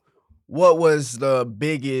you, what was the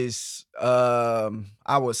biggest,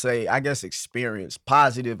 I would say, I guess, experience,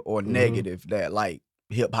 positive or negative, that like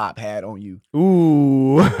hip hop had on you?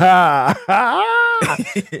 Ooh,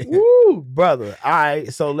 ooh, brother. All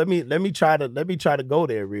right, so let me try to go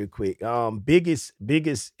there real quick.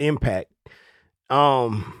 Biggest impact.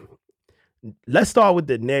 Let's start with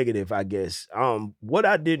the negative, I guess. What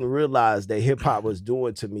I didn't realize that hip hop was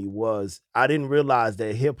doing to me was I didn't realize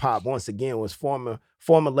that hip hop once again was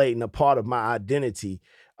formulating a part of my identity.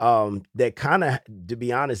 That kind of, to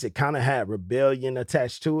be honest, it kind of had rebellion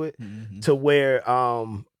attached to it, to where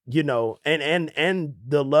you know, and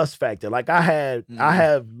the lust factor. Like I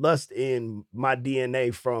have lust in my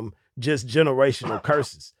DNA from just generational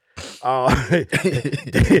curses. I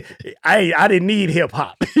didn't need hip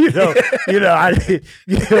hop, you know what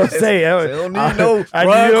I'm saying? They don't need no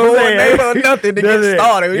or nothing to get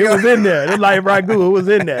started. It was in there. It's like Ragu, it was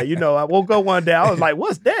in there. You know, I woke up one day, I was like,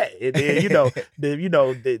 what's that? And then,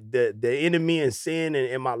 the enemy and sin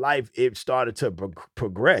in my life, it started to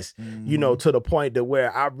progress, you know, to the point to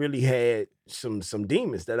where I really had some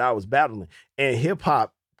demons that I was battling. And hip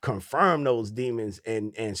hop confirmed those demons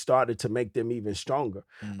and started to make them even stronger.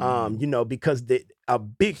 You know, because a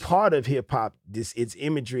big part of hip hop, its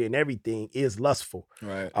imagery and everything is lustful.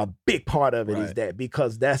 Right. A big part of it is that,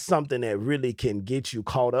 because that's something that really can get you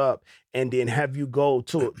caught up and then have you go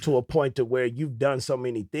to a point to where you've done so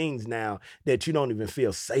many things now that you don't even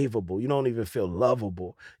feel savable. You don't even feel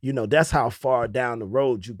lovable. You know, that's how far down the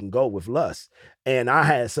road you can go with lust. And I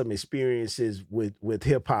had some experiences with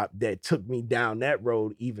hip hop that took me down that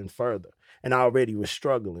road even further. And I already was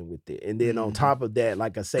struggling with it. And then on top of that,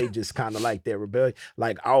 like I say, just kind of like that rebellion,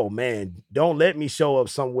 like, oh man, don't let me show up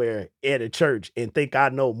somewhere at a church and think I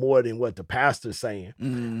know more than what the pastor's saying.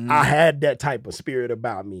 I had that type of spirit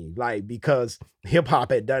about me, like, because hip hop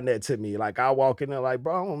had done that to me. Like, I walk in there like,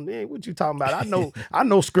 bro, man, what you talking about? I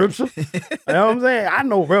know scripture. You know what I'm saying? I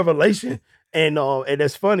know revelation. And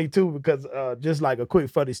it's funny too, because just like a quick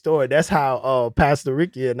funny story, that's how Pastor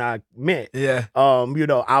Ricky and I met. Yeah. You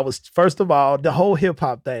know, I was, first of all, the whole hip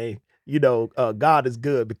hop thing, you know, God is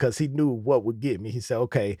good, because he knew what would get me. He said,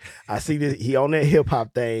 okay, I see this, he on that hip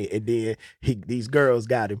hop thing, and then these girls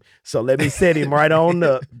got him. So let me set him right on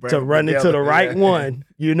up to run into the right one.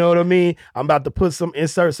 You know what I mean? I'm about to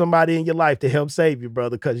insert somebody in your life to help save you,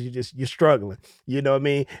 brother, because you're struggling. You know what I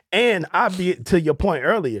mean? And to your point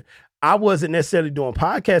earlier, I wasn't necessarily doing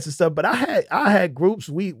podcasts and stuff, but I had groups.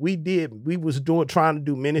 We was trying to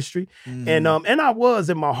do ministry, and I was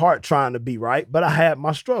in my heart trying to be right, but I had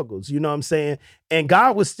my struggles. You know what I'm saying? And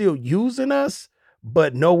God was still using us,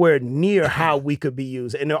 but nowhere near how we could be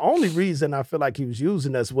used. And the only reason I feel like he was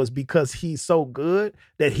using us was because he's so good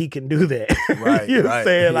that he can do that. Right. You know what I'm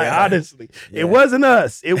saying? Like, honestly, it wasn't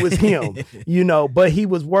us, it was him, you know, but he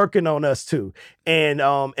was working on us too. And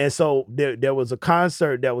so there was a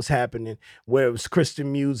concert that was happening where it was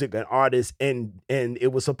Christian music and artists, and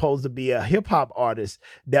it was supposed to be a hip hop artist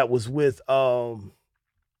that was with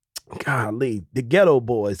golly, the Ghetto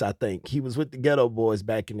Boys. I think he was with the Ghetto Boys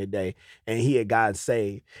back in the day, and he had gotten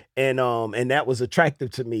saved, and that was attractive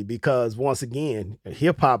to me, because once again,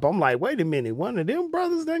 hip hop, I'm like, wait a minute, one of them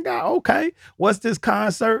brothers then got, okay, what's this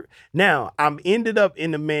concert? Now I'm ended up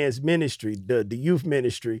in the man's ministry, the youth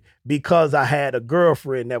ministry, because I had a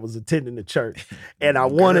girlfriend that was attending the church, and I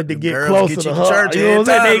wanted to get closer to her. Church, you know what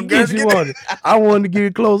I'm saying? I wanted to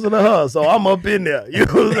get closer to her, so I'm up in there. You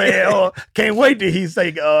know what I'm saying? Can't wait till he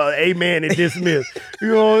say amen and dismiss. You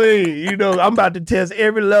know what I mean? You know, I'm about to test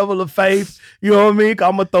every level of faith. You know what I mean?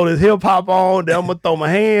 I'm gonna throw this hip hop on, then I'm gonna throw my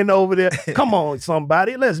hand over there. Come on,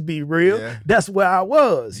 somebody, let's be real. Yeah. That's where I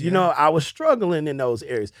was. You know, I was struggling in those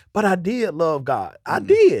areas, but I did love God. I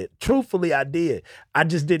did. Truthfully, I did. I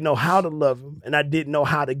just didn't know how to love him, and I didn't know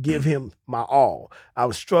how to give him my all. I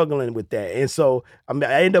was struggling with that. And so I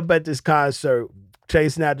ended up at this concert,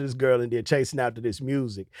 chasing after this girl and then chasing after this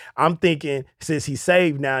music. I'm thinking, since he's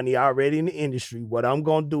saved now and he already in the industry, what I'm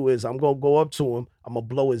gonna do is I'm gonna go up to him. I'm gonna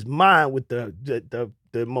blow his mind with the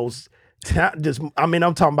most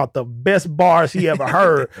I'm talking about the best bars he ever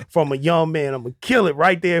heard from a young man. I'm gonna kill it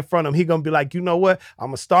right there in front of him. He gonna be like, you know what? I'm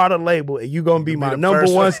gonna start a label and you gonna be my number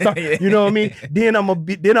one star. You know what I mean?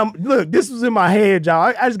 Look, this was in my head,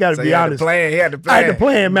 y'all. I just gotta be honest. He had the plan. I had the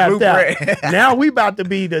plan mapped out. Now we about to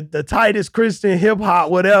be the tightest Christian hip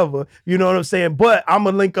hop, whatever. You know what I'm saying? But I'm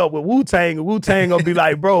gonna link up with Wu-Tang, and Wu-Tang gonna be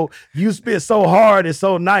like, bro, you spit so hard and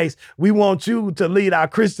so nice. We want you to lead our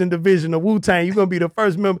Christian division of Wu-Tang. You're gonna be the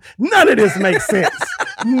first member. None of this makes sense.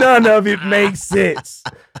 None of it makes sense.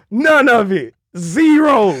 None of it.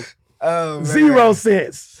 Zero. Oh, zero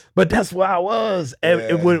sense. But that's where I was.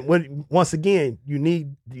 And when once again, you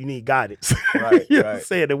need guidance. Right. You know what I'm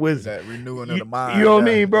saying? The wisdom. That renewing of the mind. You know what I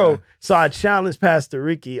mean, bro? Yeah. So I challenged Pastor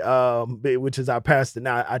Ricky, which is our pastor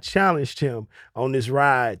now. I challenged him on this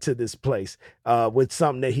ride to this place with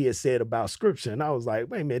something that he had said about scripture. And I was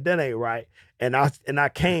like, wait a minute, that ain't right. And I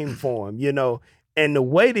came for him, you know. And the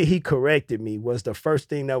way that he corrected me was the first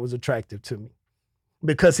thing that was attractive to me.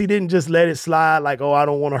 Because he didn't just let it slide like, oh, I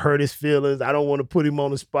don't want to hurt his feelings. I don't want to put him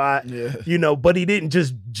on the spot, you know, but he didn't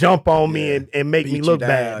just jump on me and make me look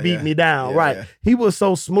bad, beat me down, right? Yeah. He was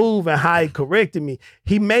so smooth and how he corrected me.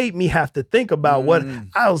 He made me have to think about what,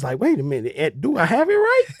 I was like, wait a minute, do I have it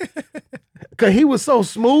right? Because he was so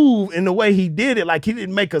smooth in the way he did it. Like, he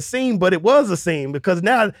didn't make a scene, but it was a scene. Because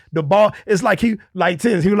now the ball, it's like he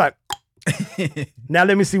was like, now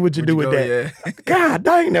let me see what you do with that. Yeah. God,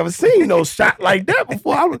 I ain't never seen no shot like that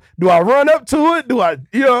before. Do I run up to it? I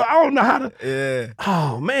don't know how to. Yeah.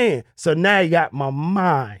 Oh man. So now he got my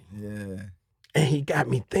mind. Yeah. And he got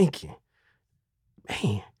me thinking,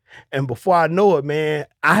 man. And before I know it, man,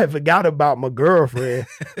 I had forgot about my girlfriend.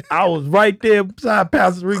 I was right there beside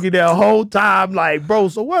Pastor Ricky that whole time, like, bro,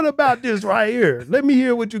 so what about this right here? Let me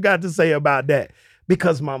hear what you got to say about that.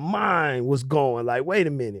 Because my mind was going like, wait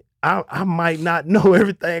a minute. I might not know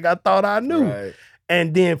everything I thought I knew. Right.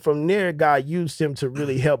 And then from there, God used him to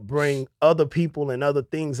really help bring other people and other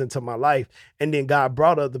things into my life. And then God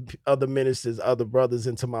brought other ministers, other brothers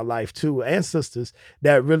into my life too, and sisters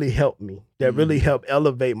that really helped me, that really helped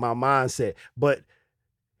elevate my mindset. But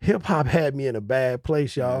hip hop had me in a bad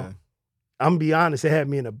place, y'all. Yeah. I'm gonna be honest, it had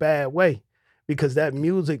me in a bad way, because that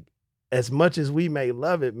music, as much as we may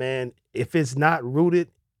love it, man, if it's not rooted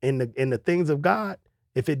in the things of God,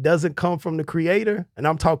 if it doesn't come from the creator, and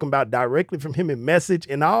I'm talking about directly from him in message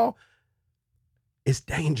and all, it's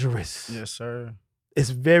dangerous. Yes, sir. It's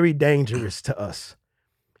very dangerous to us.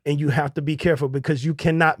 And you have to be careful, because you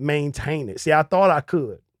cannot maintain it. See, I thought I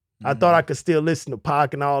could. I thought I could still listen to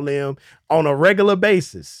Pac and all them on a regular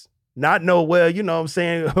basis. Not know, well, you know what I'm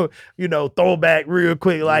saying, throwback real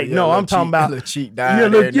quick. Like, no, I'm talking about,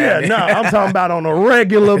 I'm talking about on a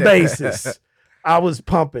regular basis. I was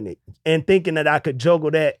pumping it and thinking that I could juggle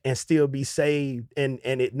that and still be saved, and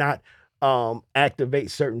it not activate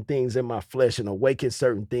certain things in my flesh and awaken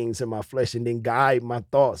certain things in my flesh, and then guide my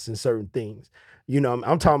thoughts in certain things. You know,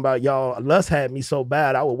 I'm talking about, y'all, lust had me so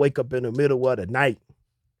bad, I would wake up in the middle of the night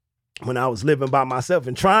when I was living by myself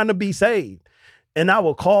and trying to be saved. And I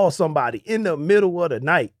would call somebody in the middle of the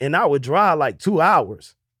night, and I would drive like 2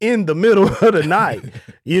 hours in the middle of the night.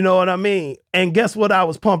 You know what I mean? And guess what I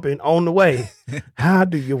was pumping on the way? How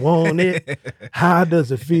do you want it? How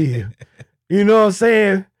does it feel? You know what I'm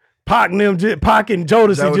saying? Pac and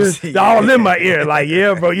Jodeci just all in my ear. Like,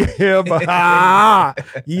 yeah, bro, yeah, bro.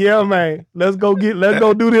 Yeah, man. Let's go do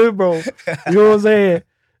this, bro. You know what I'm saying?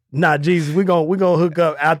 Nah, Jesus, we gonna hook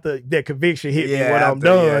up after that conviction hit me when I'm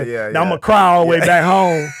done. Now I'm gonna cry all the way back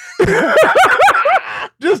home.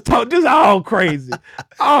 Just all crazy.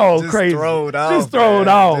 All crazy. Throw it off, just throw it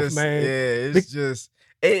off, man. Yeah, it's just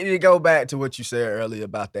it go back to what you said earlier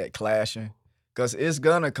about that clashing. Because it's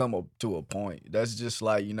gonna come up to a point. That's just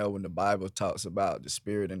like, when the Bible talks about the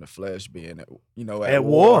spirit and the flesh being at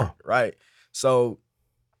war. Right. So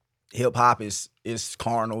hip hop is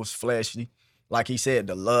carnal, it's fleshy. Like he said,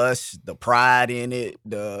 the lust, the pride in it,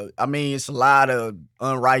 it's a lot of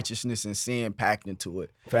unrighteousness and sin packed into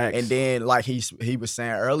it. Facts. And then, like he was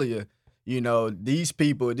saying earlier, these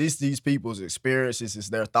people's experiences is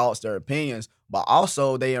their thoughts, their opinions, but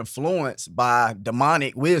also they influenced by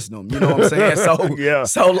demonic wisdom. You know what I'm saying? So yeah.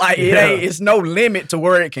 So like it's no limit to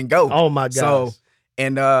where it can go. Oh my God. So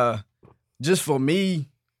and just for me,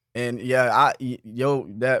 and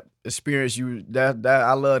that experience that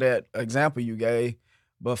I love that example you gave.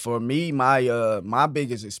 But for me, my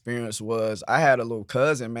biggest experience was I had a little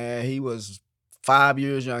cousin, man. He was 5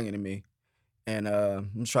 years younger than me. And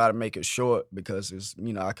I'm trying to make it short because it's,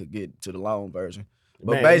 I could get to the long version.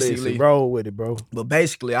 But man, basically, listen, roll with it, bro. But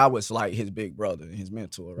basically, I was like his big brother and his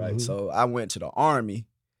mentor, right? Mm-hmm. So I went to the Army.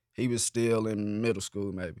 He was still in middle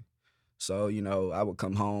school, maybe. So, I would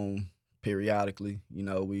come home periodically.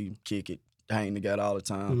 We kick it, hang together all the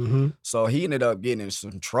time. Mm-hmm. So he ended up getting in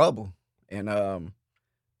some trouble. And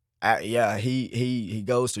he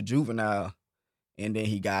goes to juvenile, and then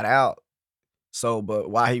he got out. So, but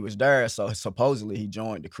while he was there, so supposedly he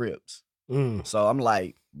joined the Crips. So I'm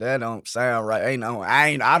like, that don't sound right.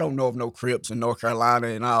 I don't know of no Crips in North Carolina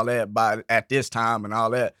and all that at this time and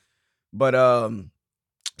all that. But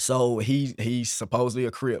so he's supposedly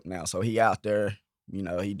a Crip now. So he out there,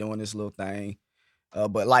 he doing this little thing.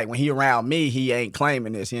 But like when he around me, he ain't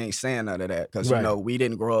claiming this. He ain't saying none of that because we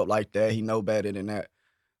didn't grow up like that. He know better than that.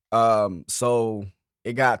 So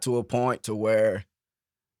it got to a point to where,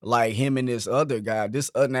 like him and this other guy,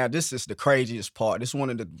 now this is the craziest part. This is one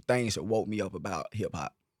of the things that woke me up about hip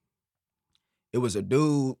hop. It was a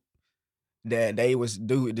dude that this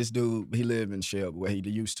dude, he lived in Shelby, where he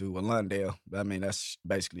used to, in Lundale. I mean, that's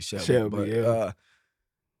basically Shelby. But yeah.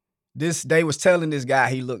 They was telling this guy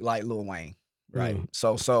he looked like Lil Wayne, right?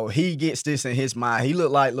 So he gets this in his mind. He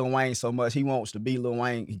looked like Lil Wayne so much, he wants to be Lil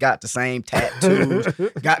Wayne. He got the same tattoos,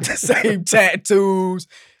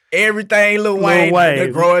 everything Lil Wayne. They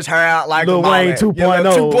grow his hair out like Lil Wayne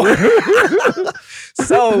 2.0.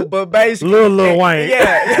 So, but basically, Lil Wayne.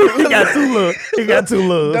 Yeah. He got two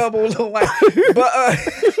looks. Double Lil Wayne. But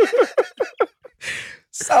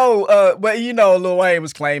but Lil Wayne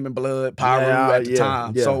was claiming blood, Pyru at the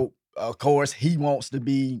time. Yeah. So of course he wants to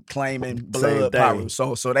be claiming blood, Pyru.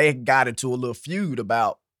 So they got into a little feud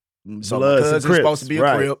about because it's supposed to be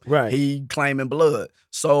a Crip. Right. He claiming blood.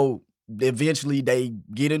 So eventually they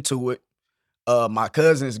get into it. My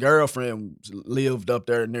cousin's girlfriend lived up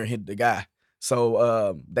there near the guy.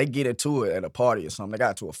 So they get into it at a party or something. They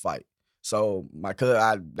got into a fight. So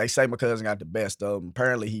they say my cousin got the best of him.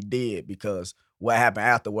 Apparently he did, because what happened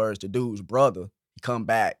afterwards, the dude's brother come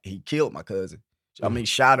back, he killed my cousin. I mean,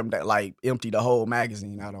 shot him, that like emptied the whole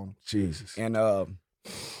magazine out on him. Jesus. And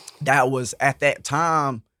that was at that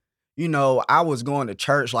time, you know, I was going to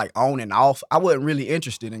church like on and off. I wasn't really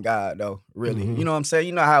interested in God though, really. You know what I'm saying?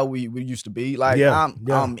 You know how we used to be. Like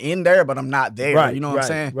I'm in there, but I'm not there. Right, you know what I'm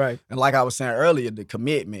saying? Right. And like I was saying earlier, the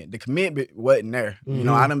commitment wasn't there. You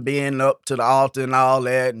know, I done been up to the altar and all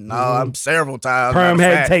that, and I'm several times. Perm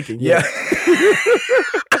had taken. Yeah.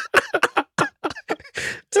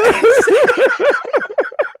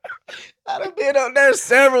 I done been up there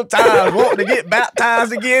several times wanting to get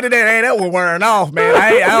baptized again, and that one wearing off, man.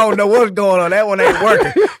 I don't know what's going on. That one ain't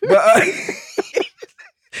working.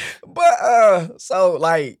 But so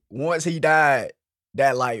like once he died,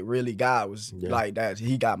 that like really God was like that.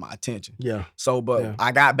 He got my attention. Yeah. So,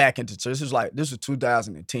 I got back into church. This was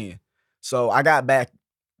 2010. So I got back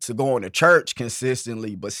to going to church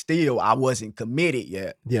consistently, but still I wasn't committed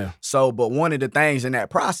yet. Yeah. So, but one of the things in that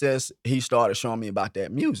process, he started showing me about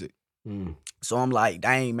that music. So I'm like,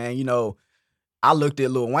 dang, man, you know, I looked at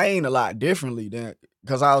Lil Wayne a lot differently then,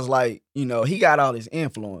 because I was like, you know, he got all this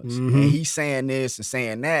influence and he's saying this and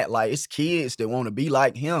saying that. Like, it's kids that want to be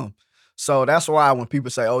like him. So that's why when people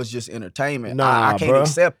say, oh, it's just entertainment, I can't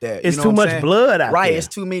accept that. It's you know too much blood out right, there. it's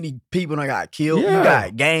too many people that got killed. You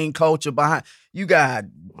got gang culture behind. You got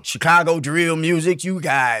Chicago drill music. You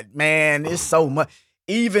got, man, it's so much.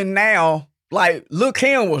 Even now, like, Lil'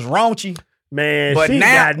 Kim was raunchy. Man, but she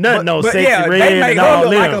now, got nothing on Sexy yeah, Red they make and her all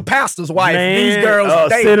look like them. a pastor's wife. Man, These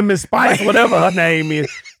girls, Cinnamon Spice, whatever her name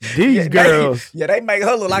is. These girls. They make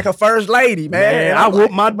her look like a first lady, man. I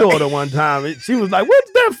whooped my daughter one time. She was like,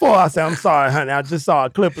 what's that for? I said, I'm sorry, honey. I just saw a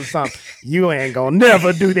clip of something. You ain't gonna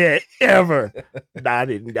never do that, ever. Nah, I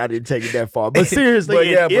didn't take it that far. But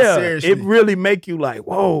seriously, seriously, it really make you like,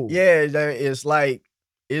 whoa. Yeah, it's like,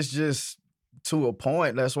 it's just to a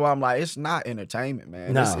point. That's why I'm like, it's not entertainment,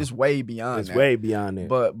 man. No, it's way beyond that. It's way beyond it.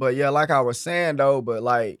 But yeah, like I was saying though, but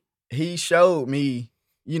like he showed me,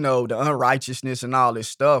 you know, the unrighteousness and all this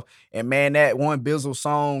stuff. And man, that one Bizzle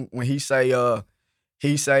song when he say, what'd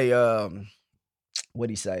he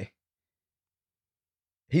say?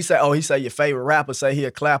 He say your favorite rapper say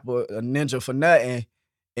he'll clap a ninja for nothing,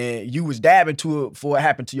 and you was dabbing to it before it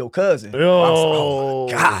happened to your cousin. Oh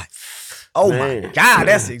my God. Oh man. My God,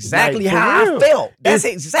 that's exactly like, how I felt. That's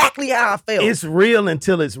exactly how I felt. It's real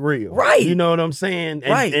until it's real. Right. You know what I'm saying? And,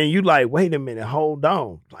 right. And you like, wait a minute, hold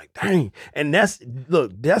on. Like, dang. And that's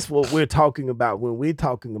what we're talking about when we're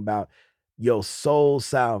talking about your soul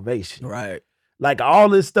salvation. Right. Like all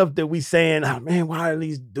this stuff that we saying, oh, man, why are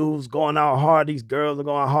these dudes going out hard? These girls are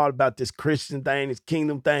going hard about this Christian thing, this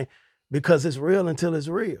kingdom thing, because it's real until it's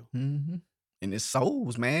real. Mm-hmm. And it's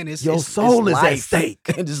souls, man. Your soul is life. At stake.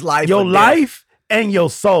 It's life. Your life and your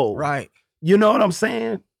soul. Right. You know what I'm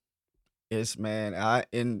saying? It's, man,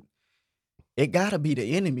 and it gotta be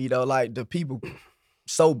the enemy though. Like the people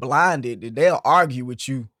so blinded that they'll argue with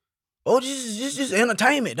you. Oh, this is just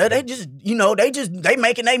entertainment. They just, you know, they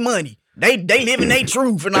making their money. They living their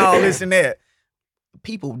truth and all this and that.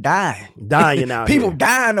 People dying out People here.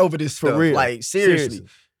 dying over this For stuff. real. Like seriously.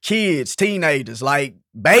 Kids, teenagers, like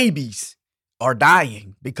babies are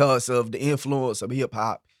dying because of the influence of hip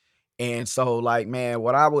hop. And so like, man,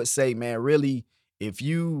 what I would say, man, really, if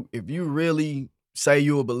you really say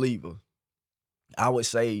you're a believer, I would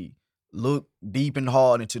say look deep and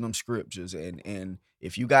hard into them scriptures. And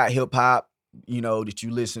if you got hip hop, you know, that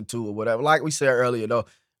you listen to or whatever, like we said earlier though,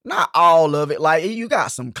 not all of it. Like you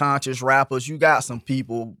got some conscious rappers, you got some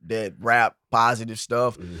people that rap positive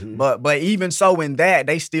stuff. Mm-hmm. But even so in that,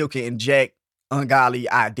 they still can inject ungodly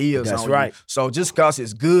ideas. That's on right. You. So just because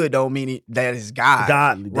it's good don't mean that it's God.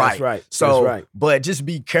 Godly. That's right. So, that's right. But just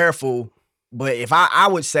be careful. But if I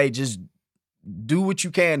would say just do what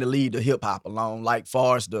you can to leave the hip hop alone. Like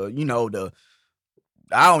far as the, you know,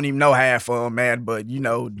 I don't even know half of them, man. But you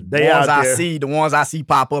know, the ones I see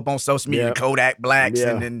pop up on social media, Kodak Blacks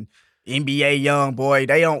and then NBA Young Boy.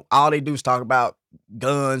 All they do is talk about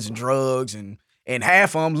guns and drugs and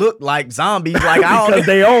half of them look like zombies. Like because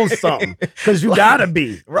they own something. Because you gotta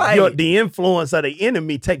be right. The influence of the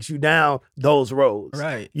enemy takes you down those roads.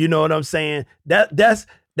 Right. You know what I'm saying? That's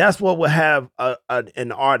what would have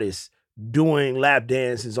an artist doing lap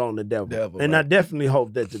dances on the devil. And I definitely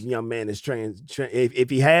hope that the young man is if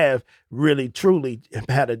he have really truly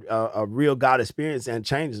had a real God experience and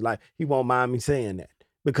changed his life, he won't mind me saying that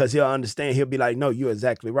because he'll understand. He'll be like, no, you're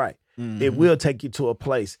exactly right. Mm-hmm. It will take you to a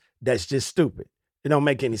place that's just stupid. It don't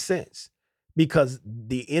make any sense because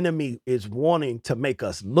the enemy is wanting to make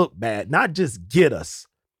us look bad, not just get us.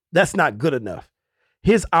 That's not good enough.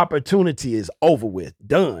 His opportunity is over with,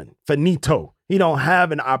 done, finito. He don't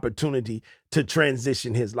have an opportunity to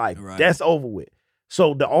transition his life. Right. That's over with.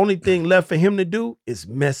 So the only thing left for him to do is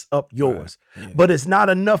mess up yours. Right. Yeah. But it's not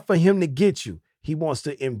enough for him to get you. He wants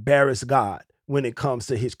to embarrass God when it comes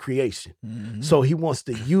to his creation. Mm-hmm. So he wants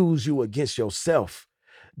to use you against yourself.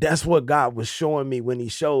 That's what God was showing me when he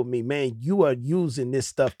showed me, man, you are using this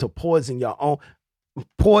stuff to poison your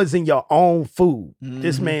own food. Mm-hmm.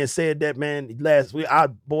 This man said that, man, last week. I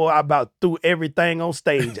about threw everything on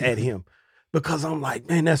stage at him because I'm like,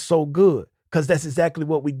 man, that's so good. Because that's exactly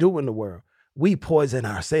what we do in the world. We poison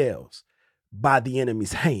ourselves by the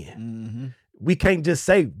enemy's hand. Mm-hmm. We can't just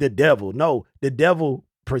say the devil. No, the devil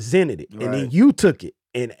presented it, Right. and then you took it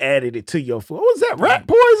and added it to your food. What was that, rat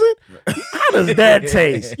poison? How does that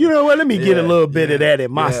taste? You know what? Let me get a little bit of that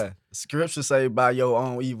in my Scripture say by your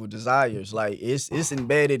own evil desires. Like it's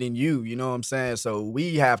embedded in you, you know what I'm saying? So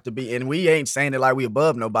we have to be, and we ain't saying it like we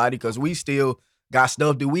above nobody, because we still got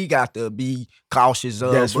stuff that we got to be cautious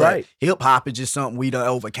of. That's right. Hip hop is just something we done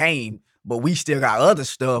overcame, but we still got other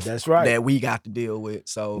stuff that we got to deal with.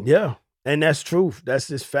 So yeah. And that's truth. That's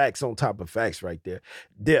just facts on top of facts right there.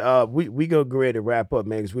 We go ready to wrap up,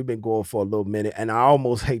 man, because we've been going for a little minute. And I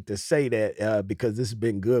almost hate to say that because this has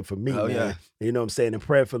been good for me, man. Yeah. You know what I'm saying? And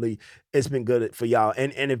prayerfully, it's been good for y'all.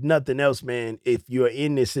 And if nothing else, man, if you're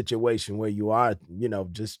in this situation where you are,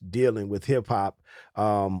 just dealing with hip hop,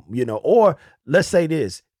 or let's say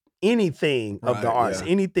this, anything of the arts,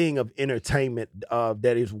 anything of entertainment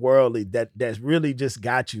that is worldly, that's really just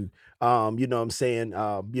got you, you know what I'm saying,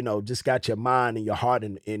 just got your mind and your heart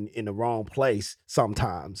in the wrong place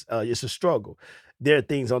sometimes. It's a struggle. There are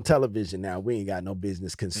things on television now we ain't got no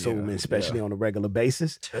business consuming, especially on a regular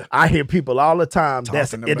basis. I hear people all the time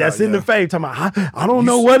that's in the faith talking about, I don't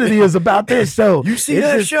know what it is about this show. You see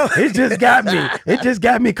that show? It just got me. It just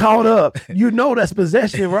got me caught up. You know that's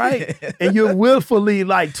possession, right? And you're willfully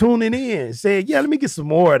like tuning in, saying, yeah, let me get some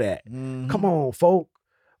more of that. Mm-hmm. Come on, folk.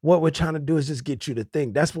 What we're trying to do is just get you to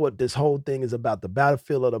think. That's what this whole thing is about, the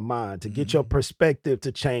battlefield of the mind, to get your perspective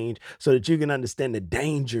to change so that you can understand the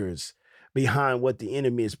dangers behind what the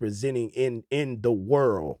enemy is presenting in the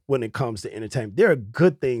world when it comes to entertainment. There are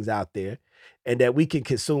good things out there and that we can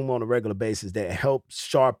consume on a regular basis that help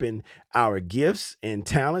sharpen our gifts and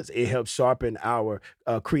talents. It helps sharpen our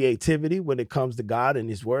creativity when it comes to God and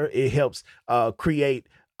his word. It helps create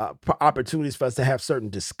opportunities for us to have certain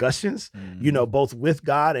discussions, both with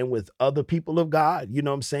God and with other people of God. You know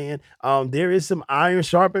what I'm saying? There is some iron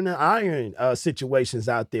sharpening iron situations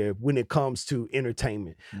out there when it comes to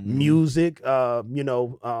entertainment, music,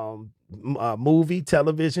 movie,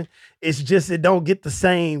 television. It's just, it don't get the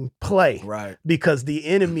same play, right? Because the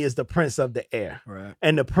enemy is the prince of the air, right?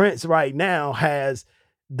 And the prince right now has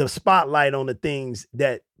the spotlight on the things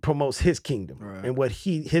that promotes his kingdom and what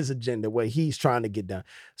his agenda, what he's trying to get done.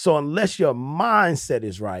 So unless your mindset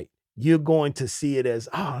is right, you're going to see it as,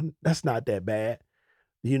 that's not that bad.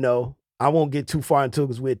 I won't get too far into it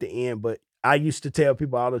because we're at the end, but I used to tell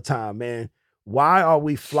people all the time, man, why are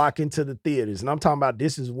we flocking to the theaters? And I'm talking about,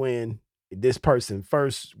 this is when this person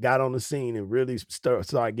first got on the scene and really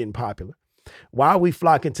started getting popular. Why are we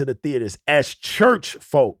flocking to the theaters as church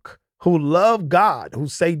folk who love God, who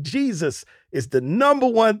say Jesus is the number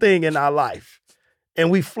one thing in our life? And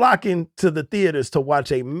we flocking to the theaters to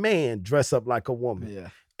watch a man dress up like a woman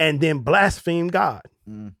and then blaspheme God.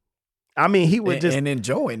 I mean, he was just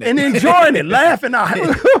enjoying it. And enjoying it, laughing out.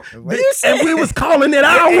 And we was calling it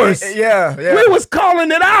ours. Yeah. We was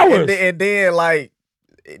calling it ours. And then like,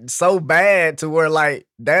 it's so bad to where like,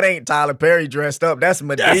 that ain't Tyler Perry dressed up. That's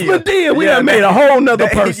Madea. That's Madea. We done made a whole nother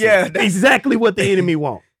person. Exactly what the enemy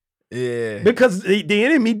want. Yeah. Because the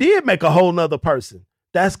enemy did make a whole nother person.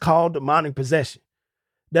 That's called demonic possession.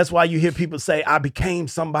 That's why you hear people say, I became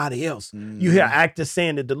somebody else. You hear actors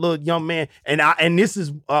saying that the little young man, and this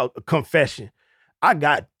is a confession. I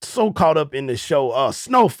got so caught up in the show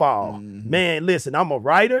Snowfall. Man, listen, I'm a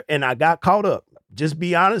writer and I got caught up. Just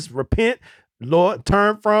be honest, repent, Lord,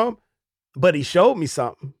 turn from. But he showed me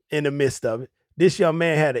something in the midst of it. This young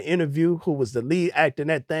man had an interview who was the lead actor in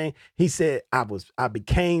that thing. He said, I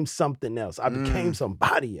became something else. I became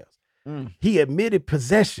somebody else. He admitted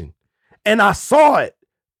possession. And I saw it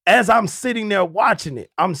as I'm sitting there watching it.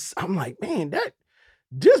 I'm like, man,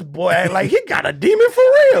 this boy act like he got a demon for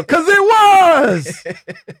real. Cause it was.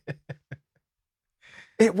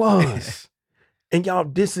 It was. And y'all,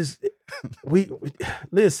 this is, we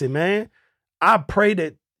listen, man. I pray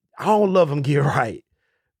that all of them get right.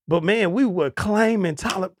 But man, we were claiming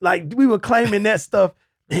that stuff.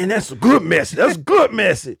 Man, that's a good message. That's a good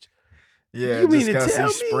message. Yeah, you mean to tell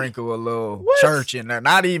me? Sprinkle a little church in there.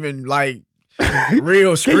 Not even like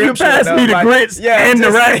real scripture. Can you pass me the grits and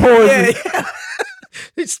the rat poison?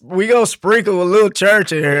 We gonna sprinkle a little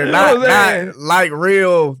church in here, not like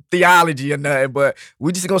real theology or nothing, but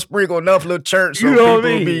we just gonna sprinkle enough little church so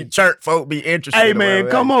folk be interested. Hey man,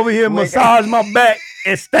 come over here, massage my back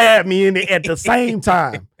and stab me in it at the same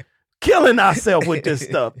time. Killing ourselves with this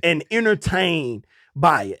stuff and entertained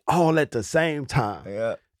by it all at the same time.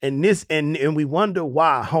 Yeah. And we wonder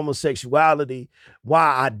why homosexuality,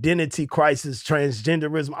 why identity crisis,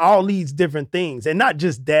 transgenderism, all these different things. And not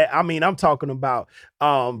just that. I mean, I'm talking about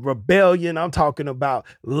rebellion. I'm talking about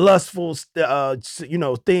lustful,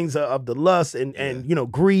 things of the lust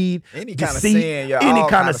and greed. Any kind of sin. Yeah, any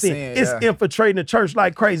kind of sin. It's infiltrating the church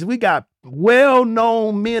like crazy. We got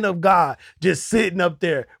well-known men of God just sitting up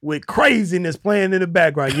there with craziness playing in the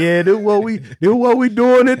background. Yeah, this what we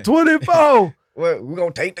doing at 24. Well, we're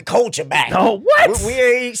going to take the culture back. No, what? We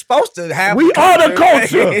ain't supposed to have We are the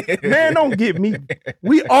culture. Man, don't get me.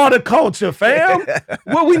 We are the culture, fam.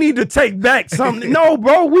 Well, we need to take back something. No,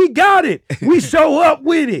 bro, we got it. We show up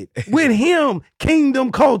with it. With him,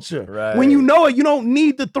 kingdom culture. Right. When you know it, you don't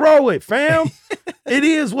need to throw it, fam. It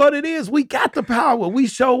is what it is. We got the power. We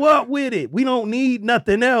show up with it. We don't need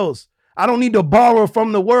nothing else. I don't need to borrow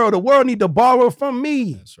from the world. The world need to borrow from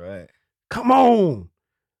me. That's right. Come on.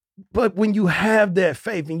 But when you have that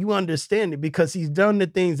faith and you understand it because he's done the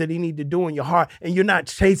things that he need to do in your heart and you're not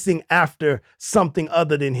chasing after something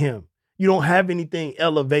other than him. You don't have anything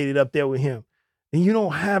elevated up there with him. And you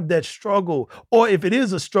don't have that struggle. Or if it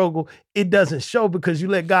is a struggle, it doesn't show because you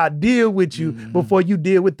let God deal with you before you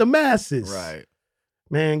deal with the masses. Right.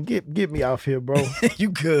 Man, get me off here, bro. You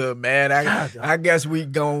good, man. I guess we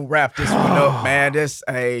gonna wrap this one up, man.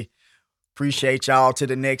 Appreciate y'all to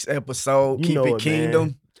the next episode. Keep it kingdom.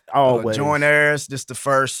 Man. Always. Join us. This is the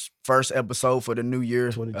first episode for the new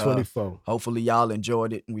year. 2024. Hopefully y'all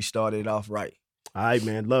enjoyed it and we started it off right. All right,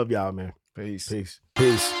 man. Love y'all, man. Peace. Peace.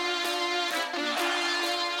 Peace.